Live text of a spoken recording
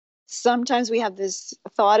sometimes we have this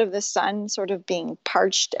thought of the sun sort of being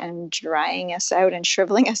parched and drying us out and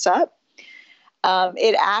shriveling us up.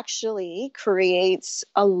 It actually creates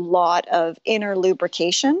a lot of inner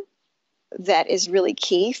lubrication that is really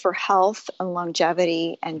key for health and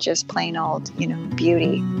longevity and just plain old,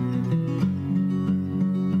 beauty.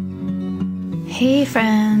 Hey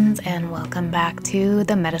friends, and welcome back to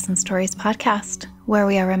the Medicine Stories podcast, where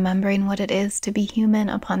we are remembering what it is to be human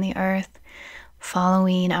upon the earth,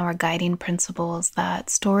 following our guiding principles that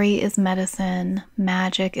story is medicine,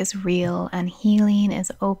 magic is real, and healing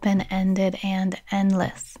is open-ended and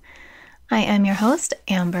endless. I am your host,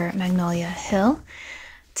 Amber Magnolia Hill.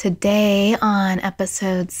 Today on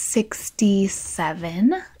episode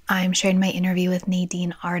 67, I'm sharing my interview with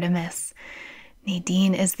Nadine Artemis.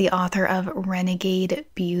 Nadine is the author of Renegade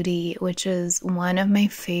Beauty, which is one of my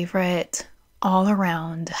favorite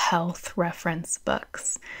all-around health reference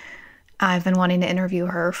books. I've been wanting to interview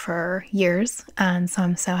her for years, and so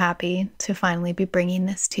I'm so happy to finally be bringing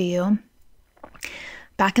this to you.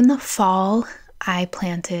 Back in the fall, I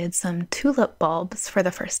planted some tulip bulbs for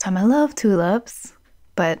the first time. I love tulips,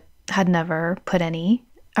 but had never put any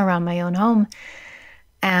around my own home.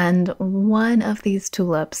 And one of these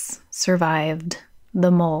tulips survived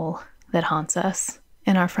the mole that haunts us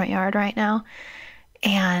in our front yard right now.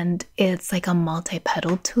 And it's like a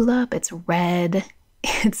multi-petaled tulip. It's red.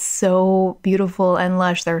 It's so beautiful and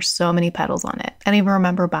lush. There are so many petals on it. I don't even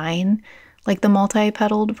remember buying like the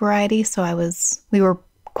multi-petaled variety. So we were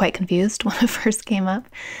quite confused when it first came up.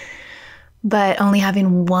 But only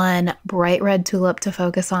having one bright red tulip to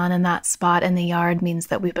focus on in that spot in the yard means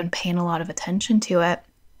that we've been paying a lot of attention to it.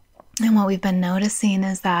 And what we've been noticing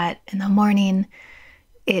is that in the morning,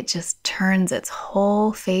 it just turns its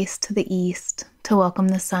whole face to the east to welcome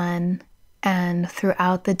the sun. And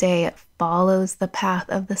throughout the day, it follows the path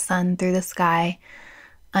of the sun through the sky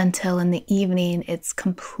until in the evening, it's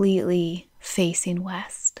completely facing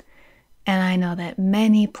west. And I know that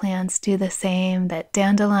many plants do the same, that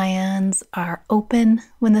dandelions are open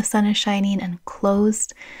when the sun is shining and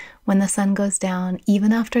closed when the sun goes down.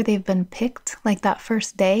 Even after they've been picked, like that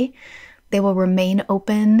first day, they will remain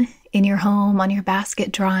open in your home, on your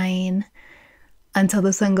basket drying until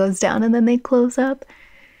the sun goes down, and then they close up.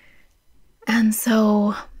 And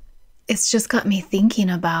so it's just got me thinking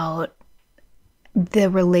about the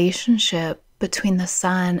relationship between the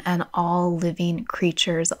sun and all living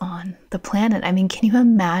creatures on the planet. I mean, can you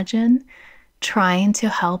imagine trying to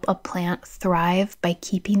help a plant thrive by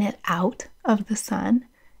keeping it out of the sun?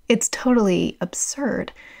 It's totally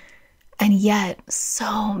absurd. And yet,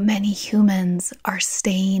 so many humans are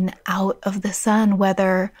staying out of the sun,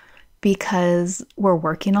 whether because we're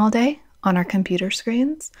working all day on our computer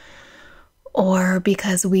screens, or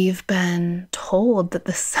because we've been told that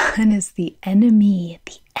the sun is the enemy,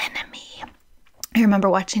 I remember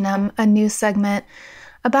watching a news segment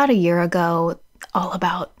about a year ago all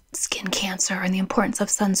about skin cancer and the importance of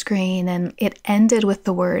sunscreen, and it ended with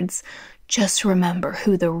the words, "Just remember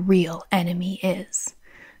who the real enemy is,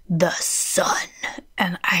 the sun."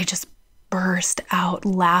 And I just burst out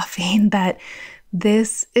laughing that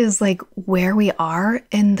this is like where we are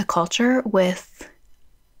in the culture with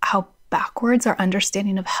how backwards our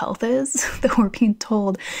understanding of health is, that we're being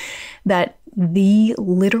told that the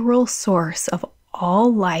literal source of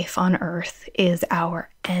all life on earth is our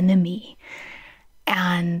enemy.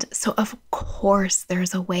 And so of course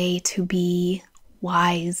there's a way to be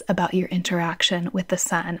wise about your interaction with the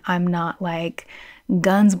sun. I'm not like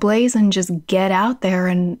guns blazing, just get out there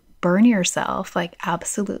and burn yourself. Like,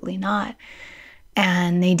 absolutely not.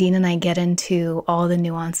 And Nadine and I get into all the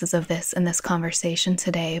nuances of this in this conversation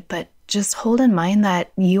today, but just hold in mind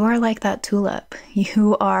that you are like that tulip.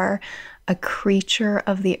 You are a creature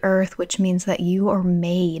of the earth, which means that you are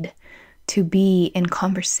made to be in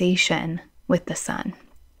conversation with the sun.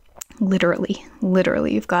 Literally,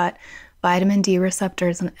 you've got vitamin D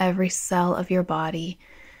receptors in every cell of your body,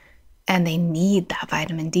 and they need that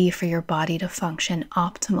vitamin D for your body to function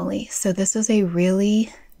optimally. So this is a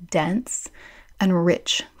really dense and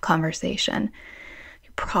rich conversation.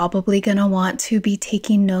 You're probably going to want to be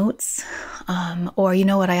taking notes, or you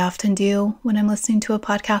know what I often do when I'm listening to a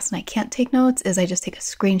podcast and I can't take notes is I just take a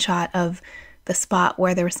screenshot of the spot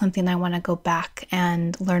where there was something I want to go back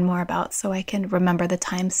and learn more about so I can remember the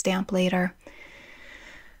timestamp later.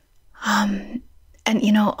 And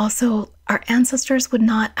also our ancestors would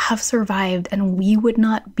not have survived and we would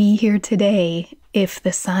not be here today if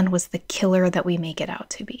the sun was the killer that we make it out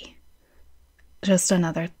to be. Just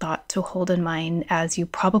another thought to hold in mind, as you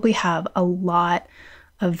probably have a lot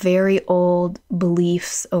of very old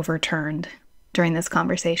beliefs overturned during this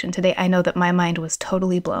conversation today. I know that my mind was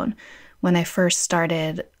totally blown when I first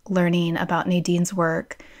started learning about Nadine's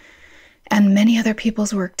work and many other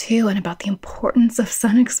people's work too, and about the importance of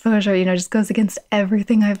sun exposure. Just goes against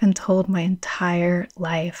everything I've been told my entire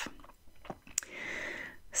life.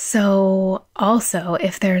 So also,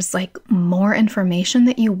 if there's more information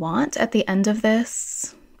that you want at the end of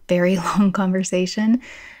this very long conversation,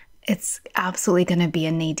 it's absolutely going to be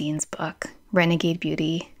in Nadine's book, Renegade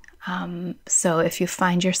Beauty. So if you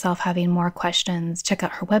find yourself having more questions, check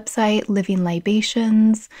out her website, Living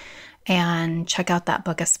Libations, and check out that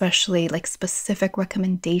book, especially specific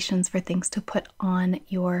recommendations for things to put on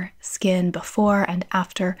your skin before and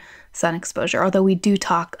after sun exposure. Although we do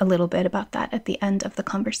talk a little bit about that at the end of the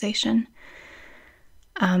conversation.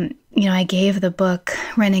 I gave the book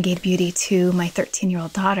Renegade Beauty to my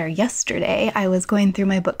 13-year-old daughter yesterday. I was going through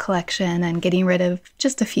my book collection and getting rid of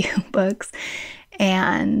just a few books,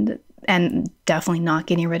 and definitely not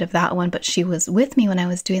getting rid of that one, but she was with me when I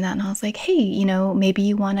was doing that, and I was like, hey, maybe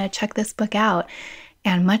you want to check this book out.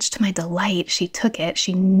 And much to my delight, she took it.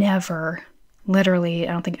 She never, literally,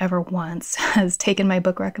 I don't think ever once, has taken my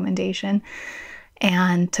book recommendation,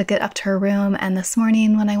 and took it up to her room. And this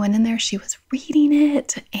morning when I went in there, she was reading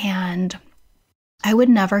it, and I would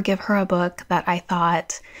never give her a book that I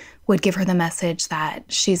thought would give her the message that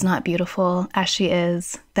she's not beautiful as she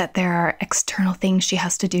is, that there are external things she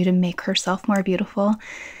has to do to make herself more beautiful.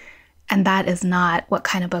 And that is not what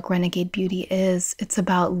kind of book Renegade Beauty is. It's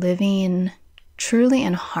about living truly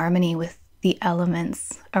in harmony with the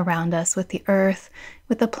elements around us, with the earth,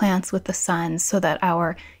 with the plants, with the sun, so that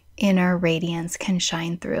our inner radiance can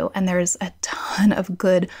shine through. And there's a ton of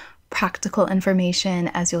good practical information,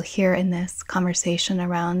 as you'll hear in this conversation,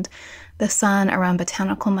 around the sun, around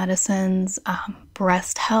botanical medicines,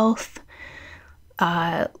 breast health,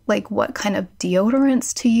 what kind of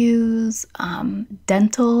deodorants to use,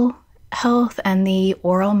 dental health, and the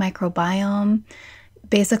oral microbiome.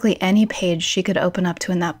 Basically, any page she could open up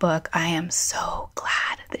to in that book, I am so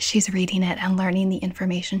glad that she's reading it and learning the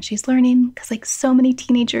information she's learning, because so many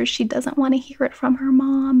teenagers, she doesn't want to hear it from her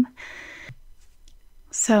mom.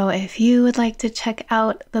 So if you would like to check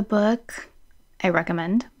out the book, I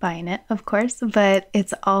recommend buying it, of course, but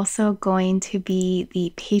it's also going to be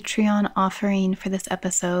the Patreon offering for this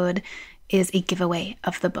episode is a giveaway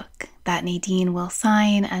of the book that Nadine will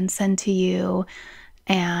sign and send to you.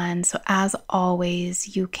 And so as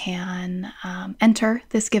always, you can enter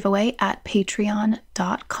this giveaway at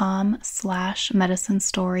patreon.com/medicine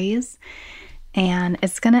stories. And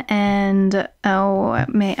it's going to end,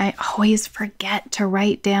 I always forget to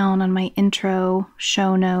write down on my intro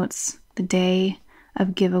show notes the day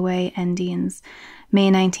of giveaway endings, May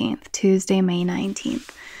 19th, Tuesday, May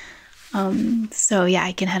 19th. So yeah,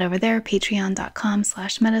 I can head over there,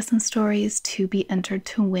 patreon.com/medicine stories, to be entered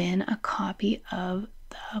to win a copy of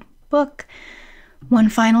the book. One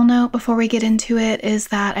final note before we get into it is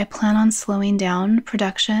that I plan on slowing down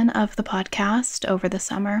production of the podcast over the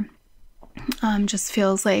summer. Just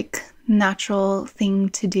feels like natural thing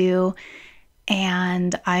to do.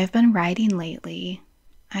 And I've been writing lately.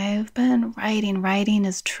 Writing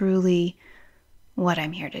is truly what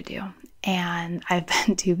I'm here to do. And I've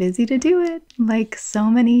been too busy to do it, like so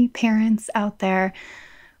many parents out there.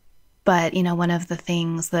 But, one of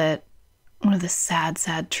the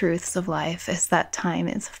sad truths of life is that time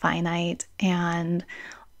is finite, and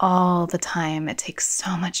all the time it takes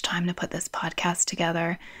so much time to put this podcast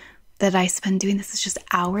together that I spend doing this. Is just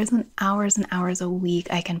hours and hours and hours a week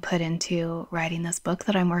I can put into writing this book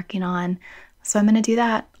that I'm working on. So I'm going to do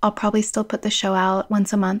that. I'll probably still put the show out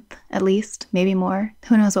once a month, at least, maybe more.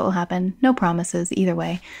 Who knows what will happen? No promises either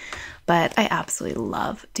way. But I absolutely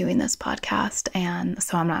love doing this podcast, and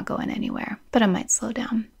so I'm not going anywhere, but I might slow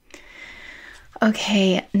down.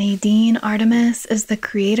 Okay, Nadine Artemis is the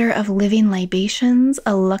creator of Living Libations,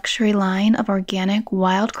 a luxury line of organic,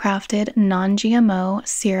 wild-crafted, non-GMO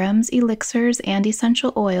serums, elixirs, and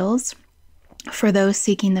essential oils for those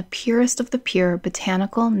seeking the purest of the pure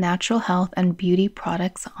botanical, natural health, and beauty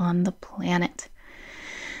products on the planet.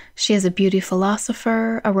 She is a beauty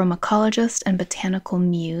philosopher, aromacologist, and botanical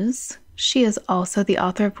muse. She is also the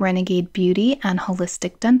author of Renegade Beauty and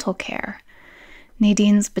Holistic Dental Care.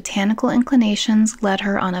 Nadine's botanical inclinations led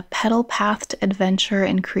her on a petal-pathed adventure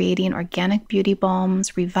in creating organic beauty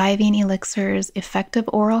balms, reviving elixirs, effective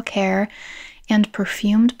oral care, and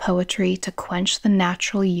perfumed poetry to quench the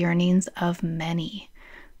natural yearnings of many.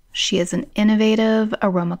 She is an innovative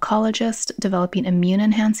aromacologist, developing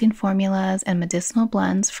immune-enhancing formulas and medicinal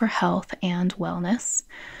blends for health and wellness.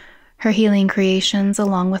 Her healing creations,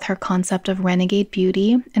 along with her concept of renegade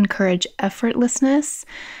beauty, encourage effortlessness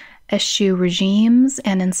eschew regimes,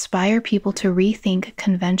 and inspire people to rethink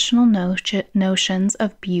conventional notions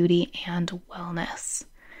of beauty and wellness.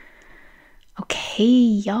 Okay,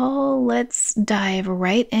 y'all, let's dive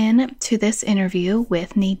right in to this interview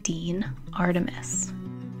with Nadine Artemis.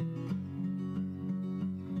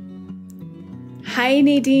 Hi,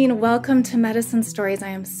 Nadine. Welcome to Medicine Stories. I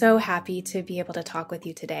am so happy to be able to talk with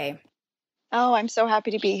you today. Oh, I'm so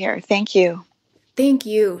happy to be here. Thank you. Thank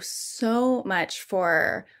you so much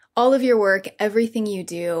for all of your work, everything you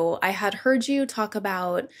do. I had heard you talk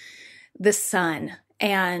about the sun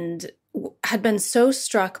and had been so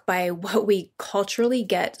struck by what we culturally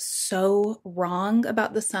get so wrong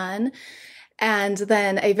about the sun. And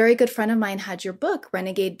then a very good friend of mine had your book,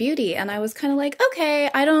 Renegade Beauty. And I was kind of like, okay,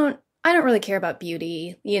 I don't really care about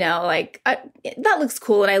beauty, that looks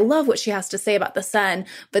cool. And I love what she has to say about the sun.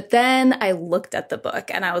 But then I looked at the book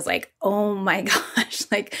and I was like, oh my gosh,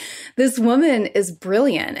 this woman is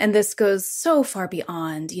brilliant. And this goes so far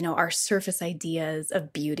beyond, our surface ideas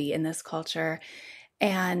of beauty in this culture.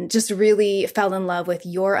 And just really fell in love with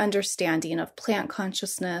your understanding of plant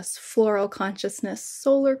consciousness, floral consciousness,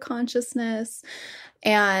 solar consciousness.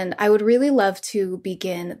 And I would really love to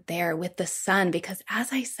begin there with the sun, because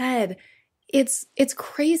as I said, it's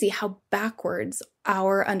crazy how backwards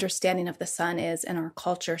our understanding of the sun is in our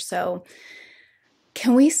culture. So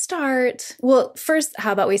can we start? Well, first,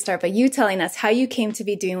 how about we start by you telling us how you came to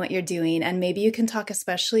be doing what you're doing? And maybe you can talk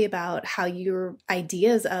especially about how your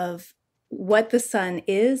ideas of what the sun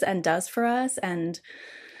is and does for us and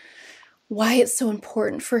why it's so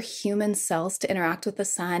important for human cells to interact with the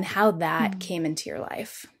sun, how that came into your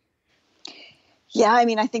life. Yeah,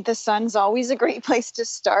 I think the sun's always a great place to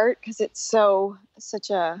start because it's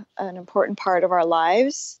such an important part of our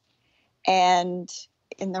lives. And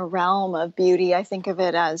in the realm of beauty, I think of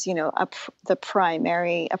it as, a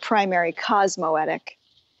primary cosmoetic,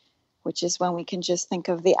 which is when we can just think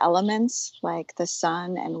of the elements like the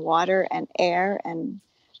sun and water and air and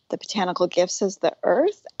the botanical gifts as the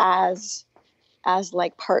earth as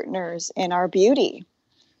like partners in our beauty.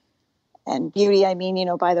 And beauty,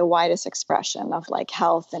 by the widest expression of like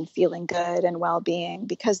health and feeling good and well-being,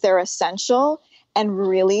 because they're essential. And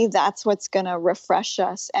really that's what's going to refresh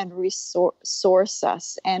us and resource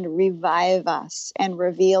us and revive us and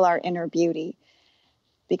reveal our inner beauty.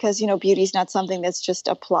 Because, beauty is not something that's just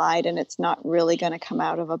applied and it's not really going to come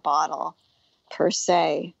out of a bottle per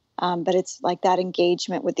se. But it's like that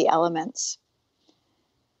engagement with the elements.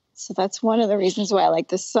 So that's one of the reasons why I like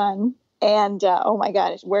the sun. And oh my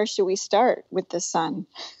God, where should we start with the sun?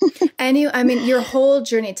 And your whole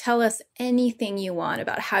journey, tell us anything you want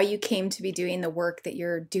about how you came to be doing the work that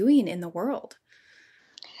you're doing in the world.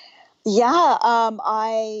 Yeah,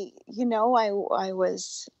 I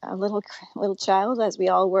was a little child, as we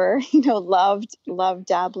all were, loved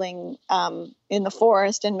dabbling in the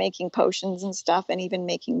forest and making potions and stuff, and even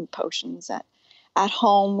making potions at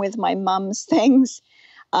home with my mom's things.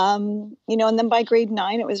 And then by grade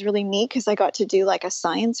 9, it was really neat because I got to do like a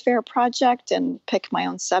science fair project and pick my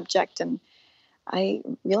own subject. And I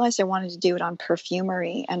realized I wanted to do it on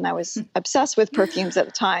perfumery, and I was obsessed with perfumes at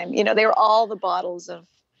the time. They were all the bottles of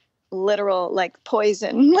literal like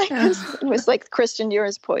poison, it was like Christian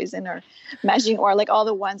Dior's poison or Magine or like all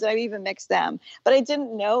the ones. I even mixed them, but I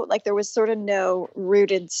didn't know, there was sort of no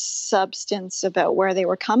rooted substance about where they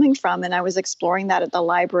were coming from. And I was exploring that at the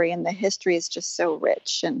library, and the history is just so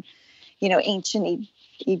rich, and ancient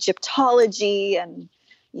Egyptology, and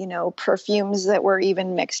perfumes that were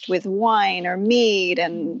even mixed with wine or mead,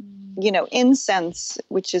 and incense,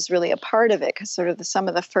 which is really a part of it, because sort of some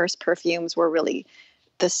of the first perfumes were really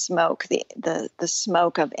the smoke, the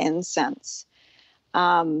smoke of incense.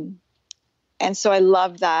 And so I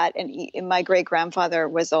love that. And my great grandfather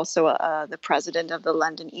was also the president of the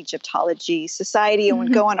London Egyptology Society and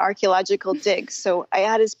would go on archaeological digs. So I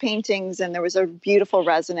had his paintings, and there was a beautiful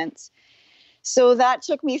resonance. So that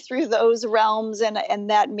took me through those realms,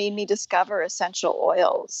 and that made me discover essential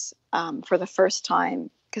oils for the first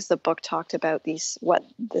time, because the book talked about what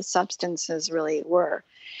the substances really were.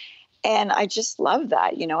 And I just love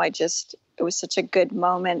that, it was such a good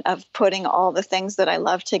moment of putting all the things that I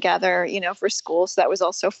love together, for school. So that was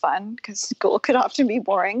also fun, because school could often be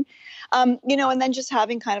boring, and then just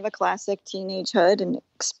having kind of a classic teenagehood and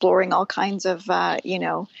exploring all kinds of,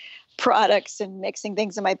 products and mixing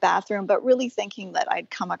things in my bathroom, but really thinking that I'd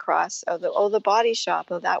come across, the Body Shop.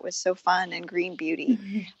 Oh, that was so fun, and Green Beauty.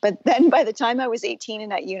 Mm-hmm. But then by the time I was 18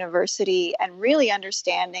 and at university, and really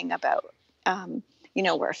understanding about,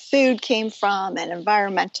 where food came from and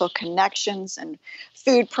environmental connections and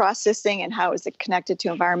food processing and how is it connected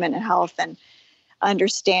to environment and health, and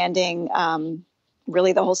understanding,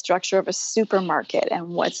 really the whole structure of a supermarket and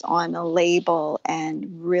what's on the label, and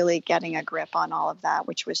really getting a grip on all of that,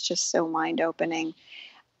 which was just so mind-opening.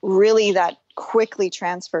 Really, that quickly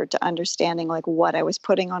transferred to understanding like what I was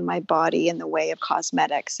putting on my body in the way of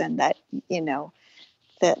cosmetics, and that,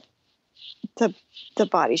 that the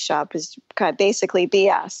Body Shop is kind of basically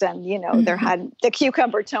BS. And, there had the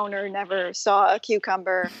cucumber toner never saw a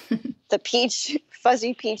cucumber. The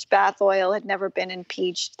fuzzy peach bath oil had never been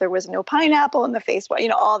impeached. There was no pineapple in the face wash,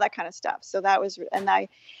 all that kind of stuff. So that was, and I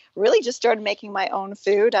really just started making my own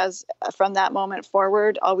food from that moment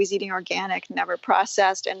forward, always eating organic, never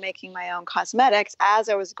processed, and making my own cosmetics as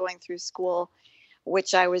I was going through school,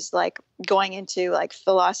 which I was like going into like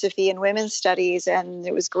philosophy and women's studies. And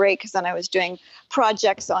it was great because then I was doing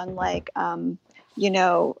projects on like,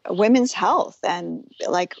 women's health and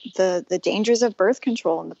like the dangers of birth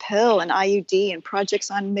control and the pill and IUD, and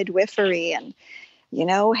projects on midwifery and,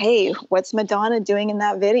 hey, what's Madonna doing in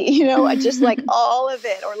that video? Just like all of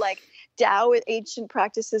it, or like ancient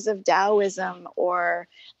practices of Taoism, or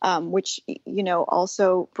which,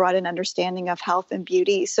 also brought an understanding of health and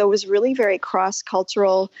beauty. So it was really very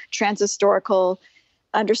cross-cultural, transhistorical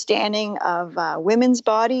understanding of women's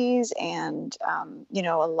bodies, and,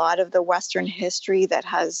 a lot of the Western history that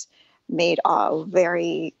has made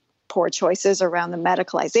very poor choices around the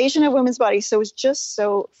medicalization of women's bodies. So it was just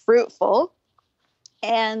so fruitful.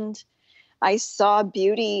 And I saw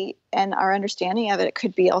beauty and our understanding of it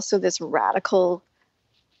could be also this radical,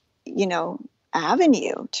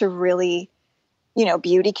 avenue to really,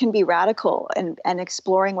 beauty can be radical, and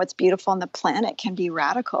exploring what's beautiful on the planet can be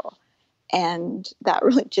radical. And that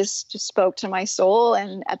really just spoke to my soul.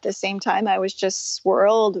 And at the same time, I was just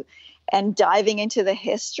swirled and diving into the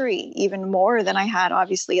history even more than I had,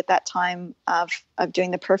 obviously, at that time of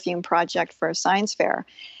doing the perfume project for a science fair.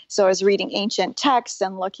 So I was reading ancient texts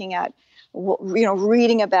and looking at,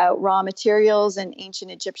 reading about raw materials and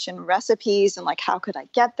ancient Egyptian recipes, and like, how could I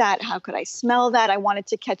get that? How could I smell that? I wanted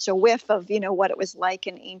to catch a whiff of, what it was like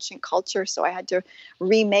in ancient culture. So I had to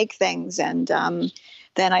remake things. And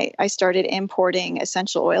then I started importing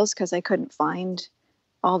essential oils because I couldn't find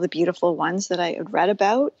all the beautiful ones that I had read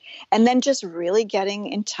about. And then just really getting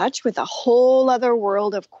in touch with a whole other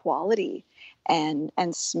world of quality and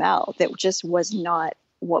smell that just was not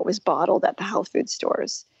what was bottled at the health food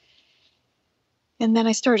stores. And then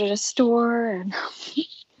I started a store, and,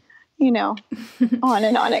 on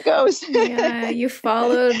and on it goes. Yeah, you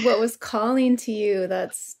followed what was calling to you.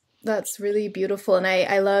 That's really beautiful. And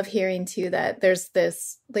I love hearing too that there's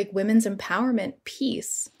this like women's empowerment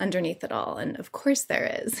piece underneath it all. And of course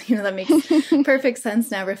there is, that makes perfect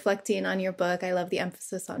sense now reflecting on your book. I love the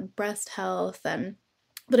emphasis on breast health.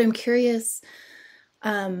 But I'm curious,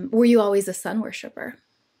 were you always a sun worshiper?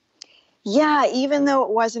 Yeah, even though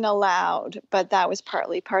it wasn't allowed, but that was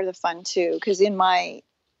partly part of the fun too. Because in my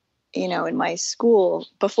school,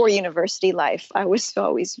 before university life, I was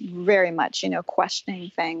always very much,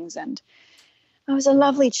 questioning things. And it was a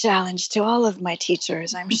lovely challenge to all of my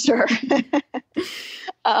teachers, I'm sure.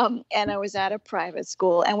 And I was at a private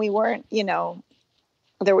school, and we weren't,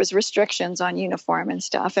 there was restrictions on uniform and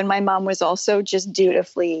stuff. And my mom was also just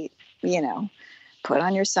dutifully, put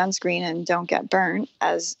on your sunscreen and don't get burnt,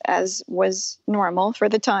 as was normal for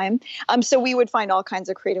the time. So we would find all kinds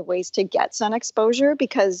of creative ways to get sun exposure,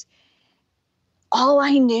 because all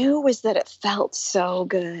I knew was that it felt so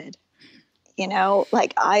good.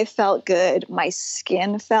 Like I felt good. My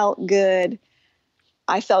skin felt good.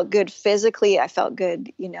 I felt good physically. I felt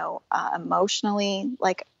good, emotionally.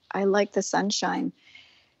 Like I liked the sunshine.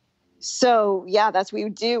 So yeah, that's what we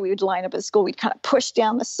would do. We would line up at school. We'd kind of push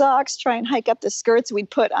down the socks, try and hike up the skirts. We'd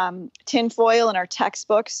put tin foil in our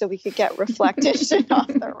textbooks so we could get reflection off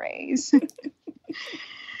the rays.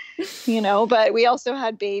 But we also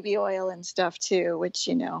had baby oil and stuff too, which,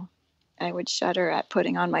 I would shudder at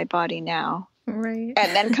putting on my body now. Right.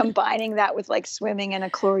 And then combining that with like swimming in a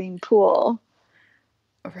chlorine pool.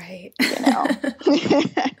 Right.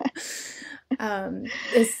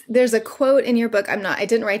 There's a quote in your book. I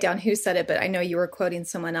didn't write down who said it, but I know you were quoting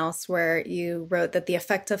someone else, where you wrote that the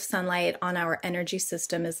effect of sunlight on our energy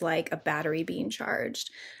system is like a battery being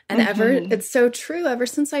charged. And it's so true. Ever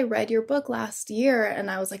since I read your book last year,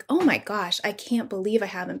 and I was like, oh my gosh, I can't believe I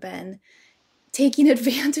haven't been taking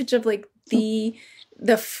advantage of like the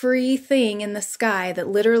free thing in the sky that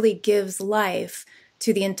literally gives life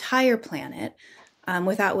to the entire planet.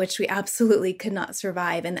 Without which we absolutely could not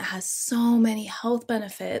survive. And it has so many health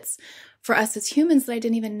benefits for us as humans that I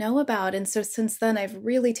didn't even know about. And so since then, I've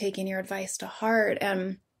really taken your advice to heart.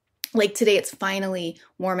 And like today, it's finally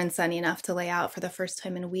warm and sunny enough to lay out for the first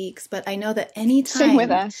time in weeks. But I know that anytime, Same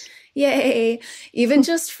with us. Yay, even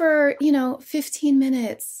just for, 15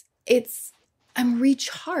 minutes, I'm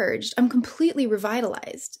recharged. I'm completely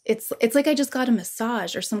revitalized. It's like I just got a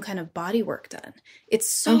massage or some kind of body work done. It's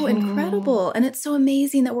so incredible. And it's so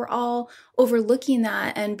amazing that we're all overlooking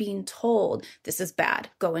that and being told this is bad.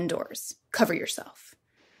 Go indoors, cover yourself.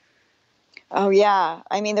 Oh yeah.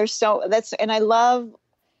 I mean, and I love,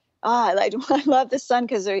 I love the sun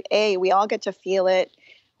because we all get to feel it.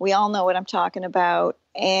 We all know what I'm talking about.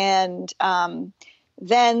 And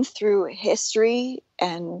then through history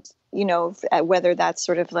and, whether that's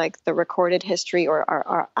sort of like the recorded history or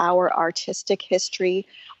our artistic history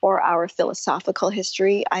or our philosophical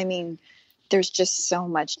history, I mean, there's just so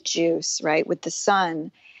much juice, right, with the sun.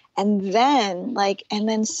 And then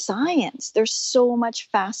science, there's so much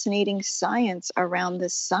fascinating science around the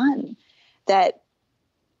sun that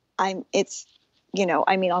on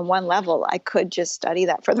one level, I could just study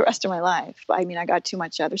that for the rest of my life. I mean, I got too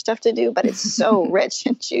much other stuff to do, but it's so rich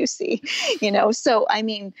and juicy, So, I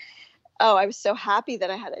mean, I was so happy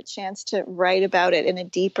that I had a chance to write about it in a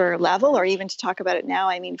deeper level, or even to talk about it now.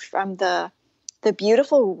 I mean, from the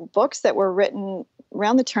beautiful books that were written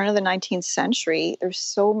around the turn of the 19th century, there's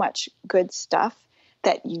so much good stuff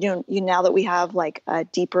that now that we have like a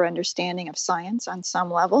deeper understanding of science on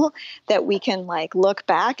some level, that we can like look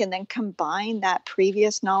back and then combine that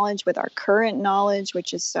previous knowledge with our current knowledge,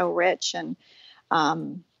 which is so rich. And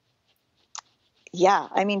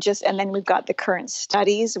and then we've got the current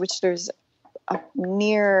studies, which there's about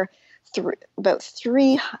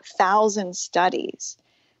 3,000 studies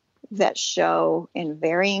that show in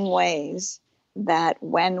varying ways that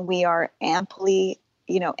when we are amply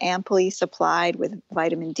supplied with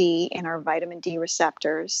vitamin D in our vitamin D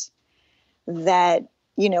receptors, that,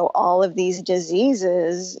 all of these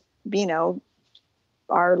diseases,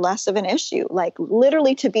 are less of an issue. Like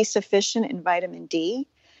literally, to be sufficient in vitamin D,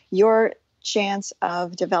 your chance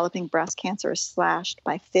of developing breast cancer is slashed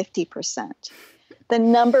by 50%. The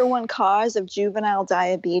number one cause of juvenile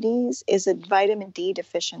diabetes is a vitamin D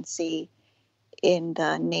deficiency in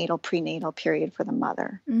the prenatal period for the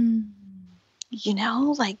mother.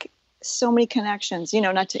 Like so many connections,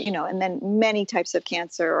 and then many types of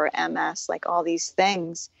cancer or MS, like all these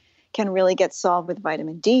things can really get solved with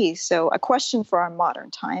vitamin D. So a question for our modern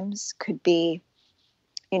times could be,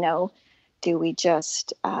 do we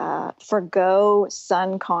just forgo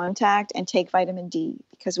sun contact and take vitamin D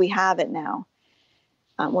because we have it now?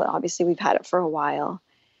 Obviously we've had it for a while.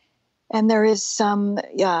 And there is some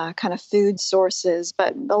kind of food sources,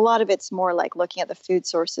 but a lot of it's more like looking at the food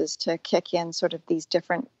sources to kick in sort of these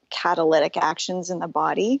different catalytic actions in the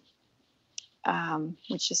body,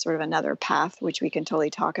 which is sort of another path, which we can totally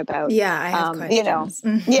talk about. Yeah, I have questions.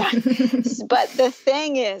 Yeah. But the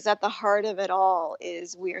thing is, at the heart of it all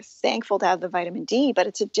is we're thankful to have the vitamin D, but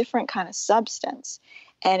it's a different kind of substance.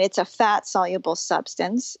 And it's a fat-soluble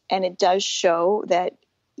substance. And it does show that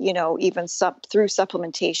even through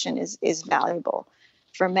supplementation is valuable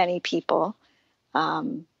for many people,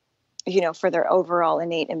 for their overall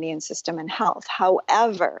innate immune system and health.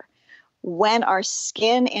 However, when our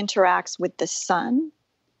skin interacts with the sun,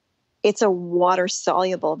 it's a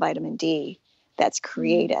water-soluble vitamin D that's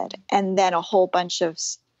created. And then a whole bunch of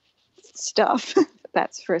stuff,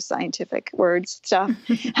 that's for scientific words, stuff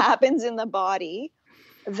happens in the body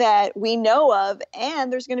that we know of,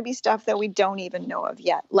 and there's going to be stuff that we don't even know of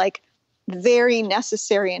yet. Like very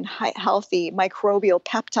necessary and healthy microbial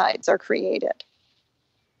peptides are created,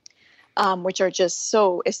 which are just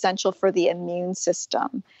so essential for the immune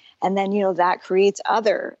system. And then, that creates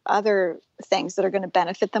other things that are going to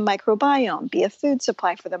benefit the microbiome, be a food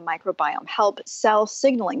supply for the microbiome, help cell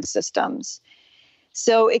signaling systems.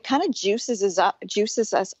 So it kind of juices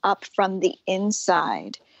us up from the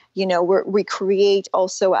inside. We create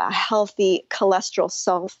also a healthy cholesterol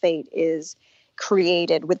sulfate is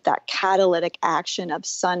created with that catalytic action of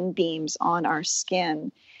sunbeams on our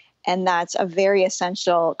skin. And that's a very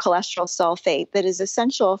essential cholesterol sulfate that is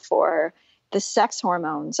essential for the sex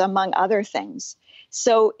hormones, among other things.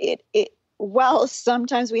 So while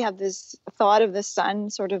sometimes we have this thought of the sun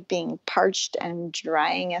sort of being parched and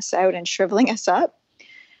drying us out and shriveling us up,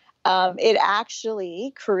 it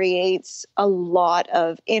actually creates a lot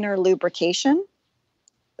of inner lubrication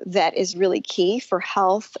that is really key for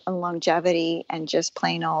health and longevity and just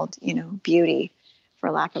plain old, beauty,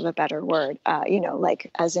 for lack of a better word,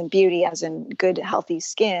 like as in beauty, as in good, healthy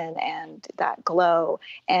skin and that glow,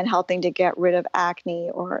 and helping to get rid of acne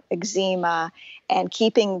or eczema and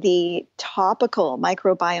keeping the topical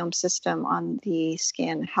microbiome system on the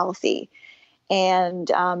skin healthy. And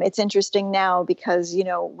it's interesting now because,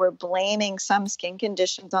 we're blaming some skin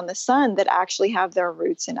conditions on the sun that actually have their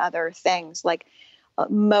roots in other things. Like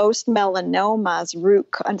most melanomas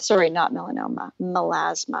not melanoma,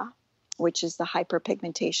 melasma, which is the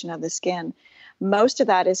hyperpigmentation of the skin. Most of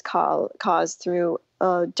that is caused through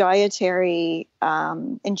dietary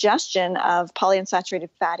ingestion of polyunsaturated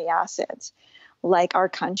fatty acids, like our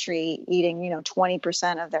country eating,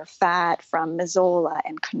 20% of their fat from mazola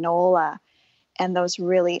and canola and those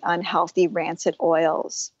really unhealthy rancid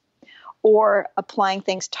oils, or applying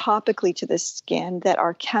things topically to the skin that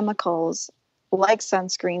are chemicals like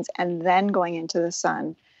sunscreens and then going into the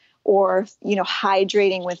sun, or,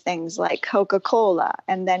 hydrating with things like Coca-Cola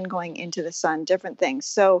and then going into the sun, different things.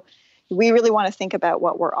 So we really want to think about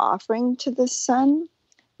what we're offering to the sun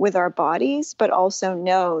with our bodies, but also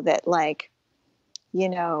know that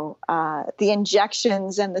the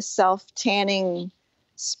injections and the self-tanning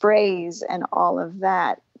sprays and all of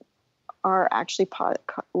that are actually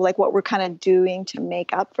like what we're kind of doing to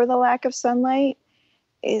make up for the lack of sunlight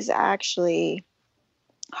is actually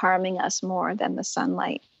harming us more than the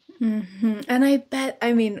sunlight. Mm-hmm. And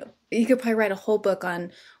you could probably write a whole book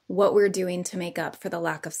on what we're doing to make up for the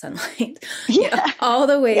lack of sunlight. Yeah. All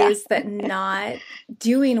the ways that not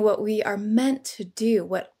doing what we are meant to do,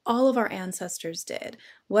 what all of our ancestors did,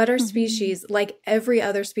 what our species, like every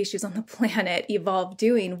other species on the planet, evolved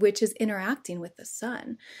doing, which is interacting with the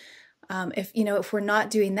sun. If we're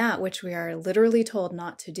not doing that, which we are literally told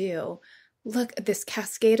not to do, look at this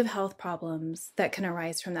cascade of health problems that can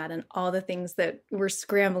arise from that and all the things that we're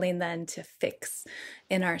scrambling then to fix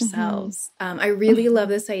in ourselves. I really love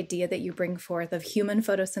this idea that you bring forth of human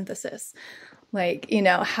photosynthesis.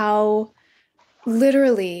 How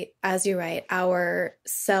literally, as you write, our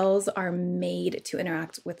cells are made to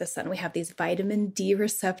interact with the sun. We have these vitamin D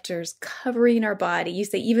receptors covering our body. You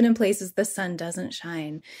say even in places the sun doesn't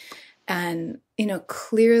shine. And,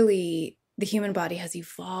 clearly the human body has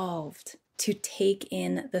evolved to take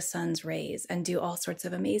in the sun's rays and do all sorts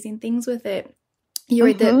of amazing things with it. You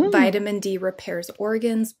read that vitamin D repairs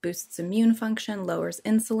organs, boosts immune function, lowers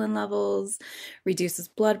insulin levels, reduces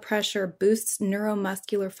blood pressure, boosts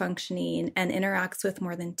neuromuscular functioning, and interacts with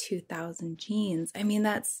more than 2,000 genes.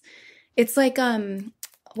 It's like,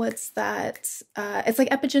 what's that? It's like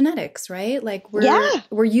epigenetics, right? Like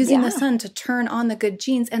we're using the sun to turn on the good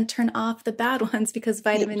genes and turn off the bad ones because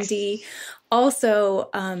vitamin D also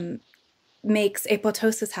makes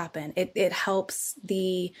apoptosis happen. It helps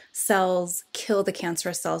the cells kill the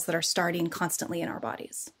cancerous cells that are starting constantly in our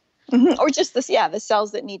bodies. Mm-hmm. Or just the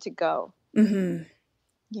cells that need to go. Mm-hmm.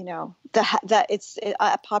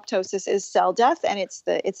 Apoptosis is cell death, and it's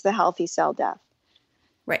the healthy cell death.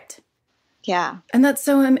 Right. Yeah. And that's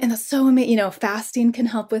so amazing. Fasting can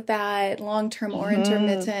help with that, long-term or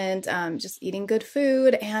intermittent, just eating good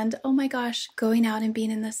food. And oh my gosh, going out and being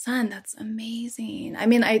in the sun. That's amazing.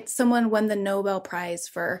 Someone won the Nobel Prize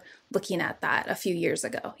for looking at that a few years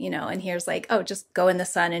ago, and here's like, oh, just go in the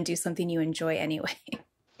sun and do something you enjoy anyway.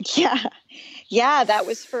 Yeah. Yeah. That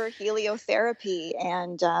was for heliotherapy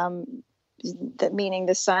and, meaning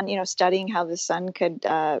the sun, studying how the sun could,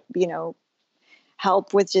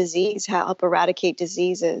 help with disease, help eradicate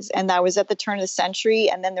diseases. And that was at the turn of the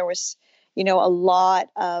century. And then there was, a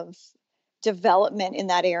lot of development in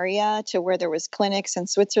that area to where there was clinics in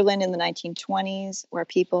Switzerland in the 1920s where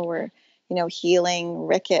people were, healing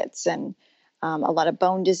rickets and a lot of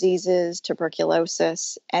bone diseases,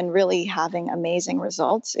 tuberculosis, and really having amazing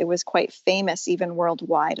results. It was quite famous even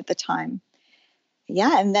worldwide at the time.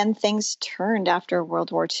 Yeah. And then things turned after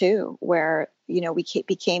World War II where, we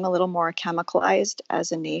became a little more chemicalized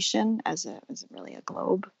as a nation, as really a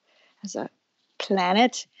globe, as a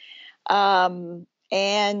planet. And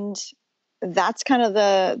that's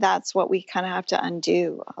that's what we kind of have to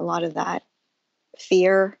undo. A lot of that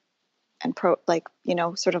fear and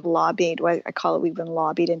sort of lobbied, what I call it, we've been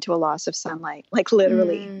lobbied into a loss of sunlight, like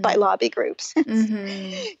literally by lobby groups,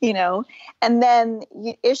 and then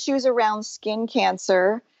issues around skin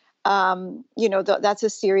cancer. That's a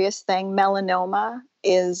serious thing. Melanoma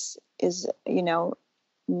is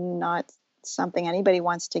not something anybody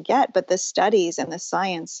wants to get, but the studies and the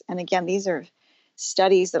science, and again, these are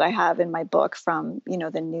studies that I have in my book from,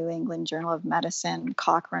 the New England Journal of Medicine,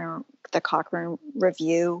 the Cochrane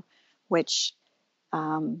Review, which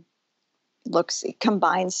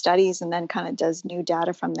combines studies and then kind of does new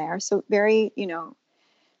data from there. So very,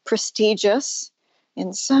 prestigious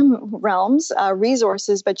in some realms,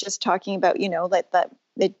 resources, but just talking about, that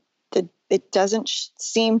it doesn't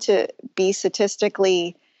seem to be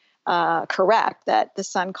statistically correct that the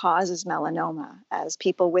sun causes melanoma, as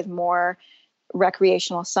people with more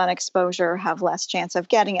recreational sun exposure have less chance of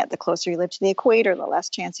getting it. The closer you live to the equator, the less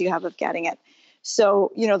chance you have of getting it.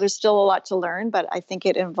 So, there's still a lot to learn, but I think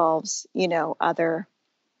it involves,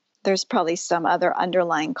 there's probably some other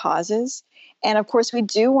underlying causes. And of course, we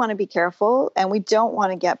do want to be careful, and we don't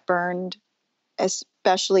want to get burned,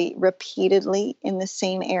 especially repeatedly in the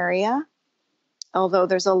same area. Although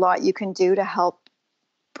there's a lot you can do to help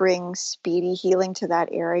bring speedy healing to that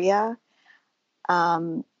area.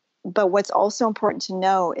 But what's also important to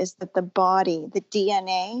know is that the body, the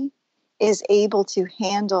DNA, is able to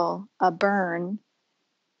handle a burn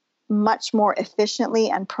much more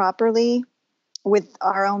efficiently and properly with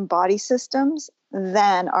our own body systems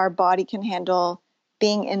than our body can handle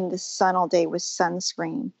being in the sun all day with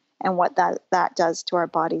sunscreen and what that does to our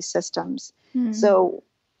body systems. Mm-hmm. So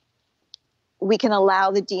we can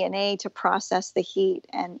allow the DNA to process the heat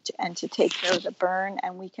and to take care of the burn.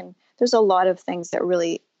 And there's a lot of things that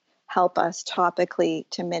really help us topically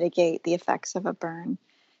to mitigate the effects of a burn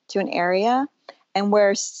to an area. And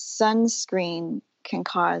where sunscreen can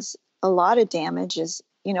cause a lot of damage is,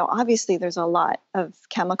 obviously there's a lot of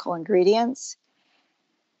chemical ingredients,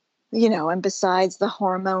 and besides the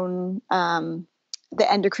hormone, the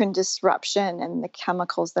endocrine disruption and the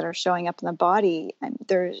chemicals that are showing up in the body, and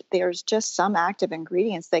there's just some active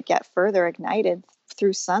ingredients that get further ignited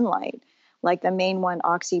through sunlight. Like the main one,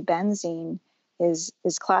 oxybenzene, is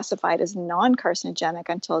classified as non-carcinogenic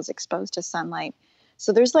until it's exposed to sunlight.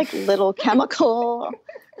 So there's like little chemical,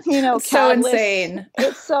 it's so insane.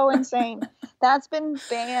 It's so insane. That's been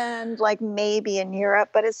banned like maybe in Europe,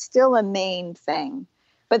 but it's still a main thing.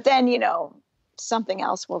 But then, something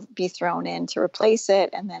else will be thrown in to replace it.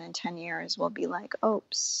 And then in 10 years, we'll be like,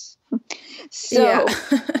 oops. So,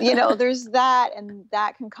 there's that, and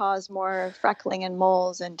that can cause more freckling and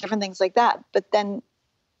moles and different things like that. But then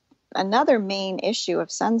another main issue of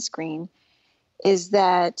sunscreen is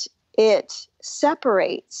that it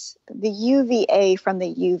separates the UVA from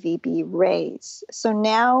the UVB rays. So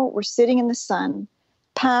now we're sitting in the sun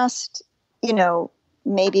past,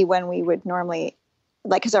 maybe when we would normally,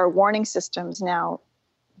 because our warning system's now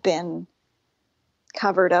been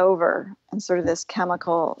covered over in sort of this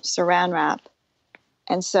chemical saran wrap.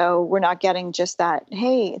 And so we're not getting just that,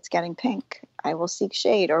 hey, it's getting pink, I will seek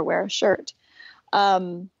shade or wear a shirt.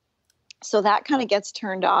 So that kind of gets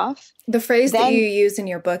turned off. The phrase that you use in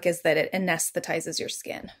your book is that it anesthetizes your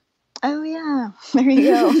skin. Oh, yeah. There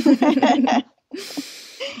you go.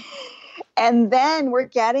 And then we're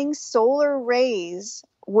getting solar rays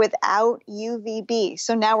without UVB.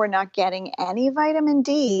 So now we're not getting any vitamin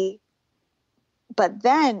D. But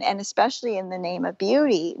then, and especially in the name of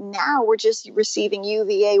beauty, now we're just receiving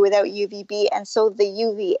UVA without UVB. And so the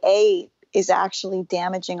UVA is actually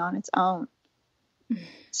damaging on its own.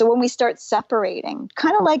 So when we start separating,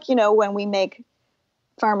 kind of like, when we make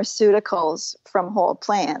pharmaceuticals from whole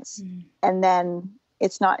plants, and then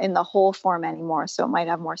it's not in the whole form anymore, so it might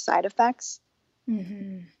have more side effects.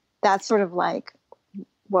 Mm-hmm. That's sort of like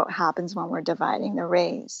what happens when we're dividing the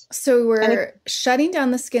rays. So we're shutting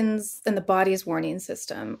down the skin's and the body's warning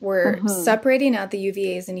system. We're separating out the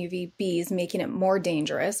UVAs and UVBs, making it more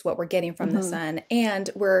dangerous, what we're getting from the sun, and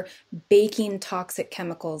we're baking toxic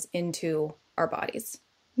chemicals into our bodies.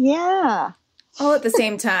 Yeah. All at the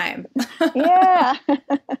same time. Yeah.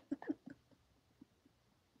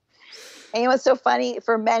 And what's so funny,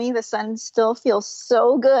 for many, the sun still feels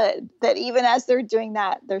so good that even as they're doing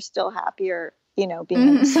that, they're still happier, being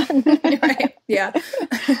in the sun. Right. Yeah.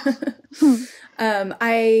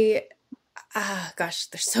 Gosh,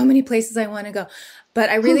 there's so many places I want to go, but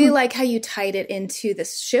I really like how you tied it into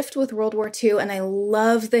this shift with World War II. And I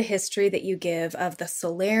love the history that you give of the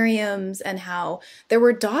solariums and how there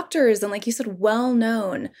were doctors and, like you said,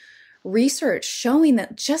 well-known research showing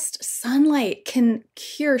that just sunlight can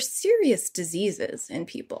cure serious diseases in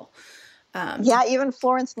people. Yeah, even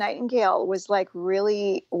Florence Nightingale was like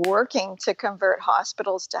really working to convert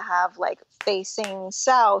hospitals to have like facing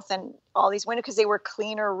south and all these windows because they were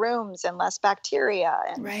cleaner rooms and less bacteria.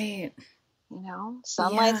 And, right.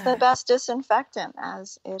 Sunlight's the best disinfectant,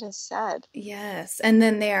 as it is said. Yes. And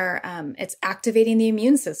then it's activating the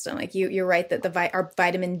immune system. Like you're right that our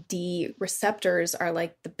vitamin D receptors are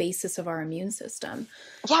like the basis of our immune system.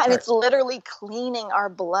 Yeah. And it's literally cleaning our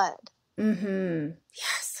blood. Mm-hmm.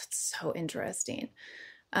 Yes. That's so interesting.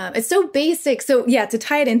 It's so basic. So yeah, to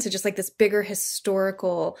tie it into just like this bigger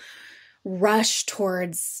historical rush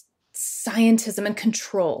towards scientism and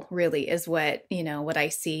control really is what I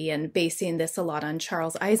see, and basing this a lot on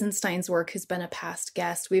Charles Eisenstein's work, who's been a past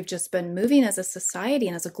guest. We've just been moving as a society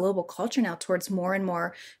and as a global culture now towards more and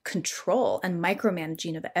more control and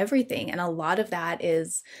micromanaging of everything. And a lot of that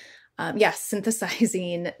is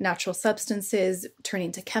synthesizing natural substances,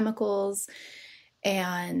 turning to chemicals,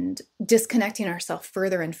 and disconnecting ourselves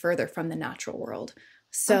further and further from the natural world.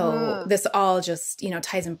 So this all just,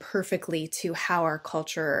 ties in perfectly to how our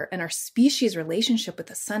culture and our species relationship with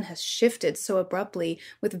the sun has shifted so abruptly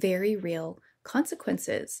with very real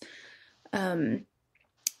consequences.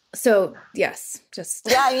 So yes,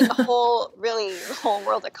 just. Yeah, I mean, the whole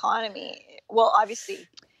world economy. Well, obviously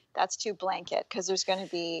that's too blanket because there's going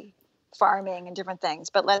to be farming and different things,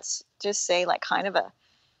 but let's just say like kind of a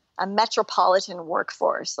metropolitan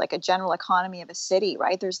workforce, like a general economy of a city,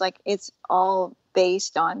 right? There's like, it's all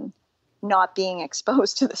based on not being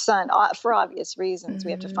exposed to the sun for obvious reasons.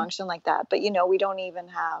 We have to function like that. But,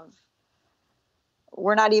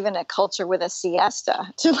 we're not even a culture with a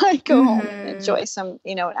siesta to like go home and enjoy some,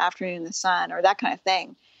 an afternoon in the sun or that kind of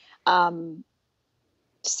thing.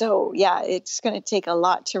 So yeah, it's going to take a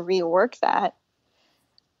lot to rework that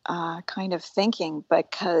kind of thinking,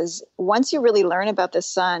 because once you really learn about the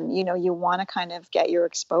sun, you want to kind of get your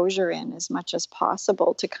exposure in as much as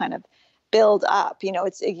possible to kind of build up.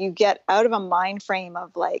 You get out of a mind frame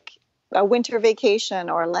of like a winter vacation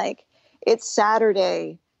or like it's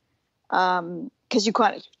Saturday, because you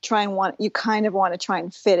kind of want to try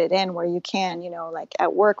and fit it in where you can. Like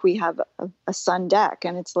at work we have a sun deck,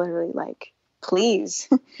 and it's literally like, please,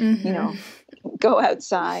 go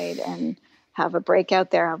outside and have a break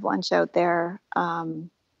out there, have lunch out there.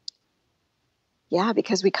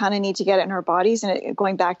 Because we kind of need to get it in our bodies. And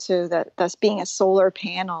going back to thus being a solar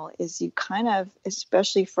panel is you kind of,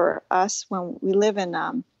 especially for us when we live in,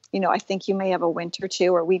 I think you may have a winter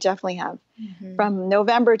too, or we definitely have from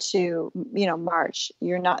November to, March,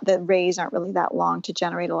 the rays aren't really that long to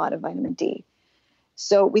generate a lot of vitamin D.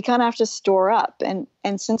 So we kind of have to store up. And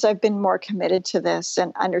since I've been more committed to this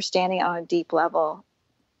and understanding on a deep level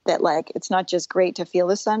that like, it's not just great to feel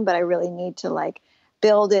the sun, but I really need to like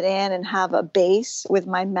build it in and have a base with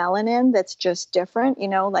my melanin that's just different.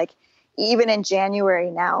 Like even in January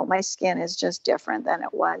now, my skin is just different than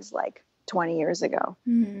it was like 20 years ago.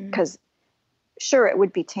 Because sure, it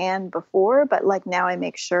would be tan before, but like now I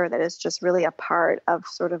make sure that it's just really a part of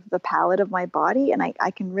sort of the palette of my body. And I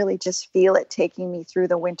can really just feel it taking me through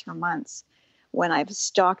the winter months when I've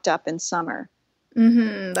stocked up in summer.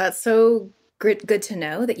 That's so good to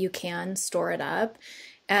know that you can store it up.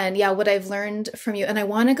 And yeah, what I've learned from you, and I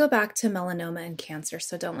want to go back to melanoma and cancer,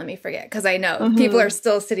 so don't let me forget, because I know people are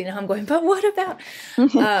still sitting at home going, but what about?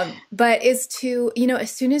 But is to,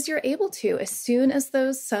 as soon as you're able to, as soon as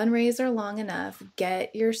those sun rays are long enough,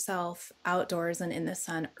 get yourself outdoors and in the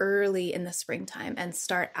sun early in the springtime and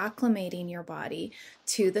start acclimating your body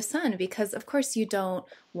to the sun, because of course you don't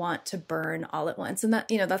want to burn all at once. And that,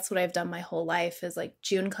 that's what I've done my whole life is like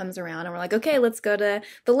June comes around and we're like, okay, let's go to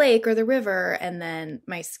the lake or the river. And then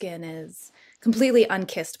my skin is completely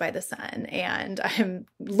unkissed by the sun and I'm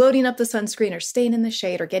loading up the sunscreen or staying in the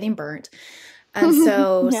shade or getting burnt. And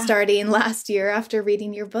so starting last year after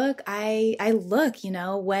reading your book, I look,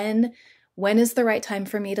 when is the right time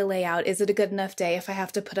for me to lay out? Is it a good enough day? If I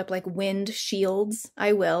have to put up like wind shields,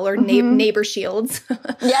 I will, or neighbor shields.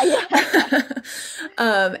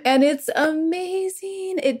 And it's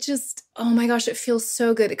amazing. It just, oh my gosh, it feels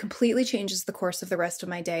so good. It completely changes the course of the rest of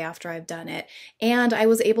my day after I've done it. And I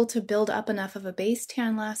was able to build up enough of a base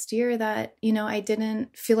tan last year that, I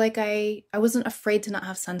didn't feel like I wasn't afraid to not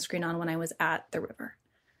have sunscreen on when I was at the river.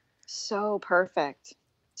 So perfect.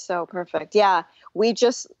 So perfect. Yeah. We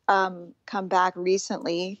just come back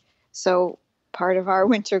recently. So part of our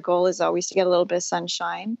winter goal is always to get a little bit of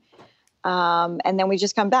sunshine. And then we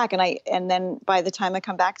just come back and then by the time I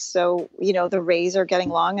come back, so, the rays are getting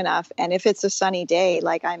long enough. And if it's a sunny day,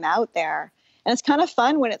 like I'm out there and it's kind of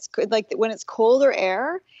fun when it's like, when it's colder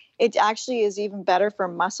air, it actually is even better for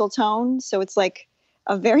muscle tone. So it's like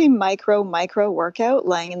a very micro workout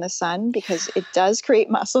laying in the sun because it does create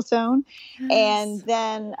muscle tone. Yes. And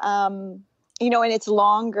then, and it's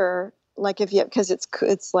longer, like because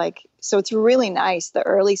it's like, so it's really nice, the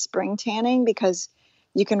early spring tanning, because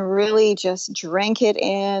you can really just drink it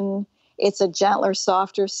in. It's a gentler,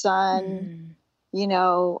 softer sun.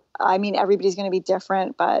 Everybody's going to be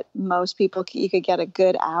different, but most people, you could get a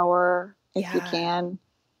good hour if you can,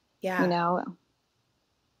 And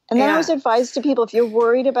then I always advise to people, if you're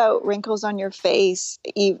worried about wrinkles on your face,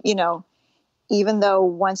 even though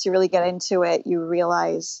once you really get into it, you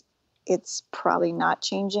realize it's probably not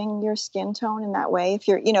changing your skin tone in that way. If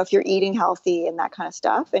you're eating healthy and that kind of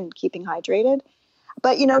stuff and keeping hydrated,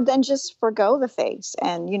 but, then just forgo the face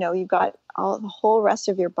and, you've got the whole rest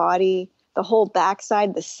of your body, the whole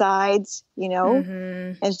backside, the sides,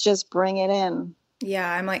 and just bring it in. Yeah,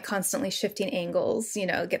 I'm like constantly shifting angles,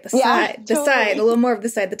 get the Yeah, side, totally. a little more of the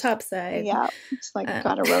side, the top side. Yeah, it's like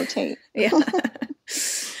gotta rotate. Yeah.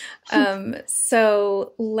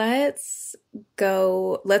 So let's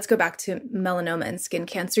go back to melanoma and skin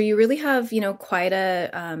cancer. You really have, quite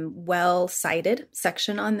a well-cited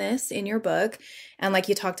section on this in your book. And like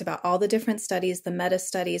you talked about all the different studies, the meta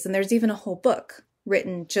studies, and there's even a whole book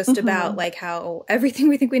written just about like how everything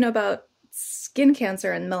we think we know about skin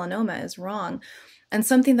cancer and melanoma is wrong. And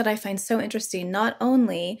something that I find so interesting, not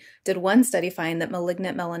only did one study find that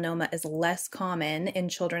malignant melanoma is less common in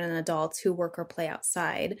children and adults who work or play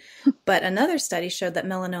outside, but another study showed that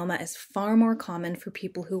melanoma is far more common for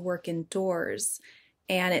people who work indoors.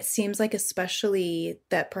 And it seems like especially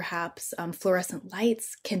that perhaps fluorescent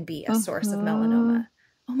lights can be a source of melanoma.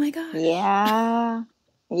 Oh my gosh. Yeah.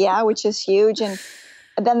 Yeah, which is huge. And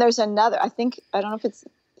then there's another, I don't know if it's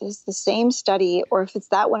the same study or if it's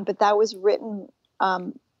that one, but that was written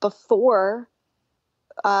before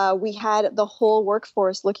we had the whole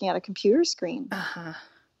workforce looking at a computer screen.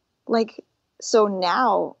 Like, so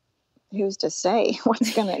now who's to say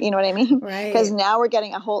what's going to, you know what I mean? Right. Because now we're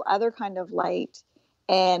getting a whole other kind of light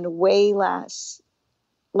and way less.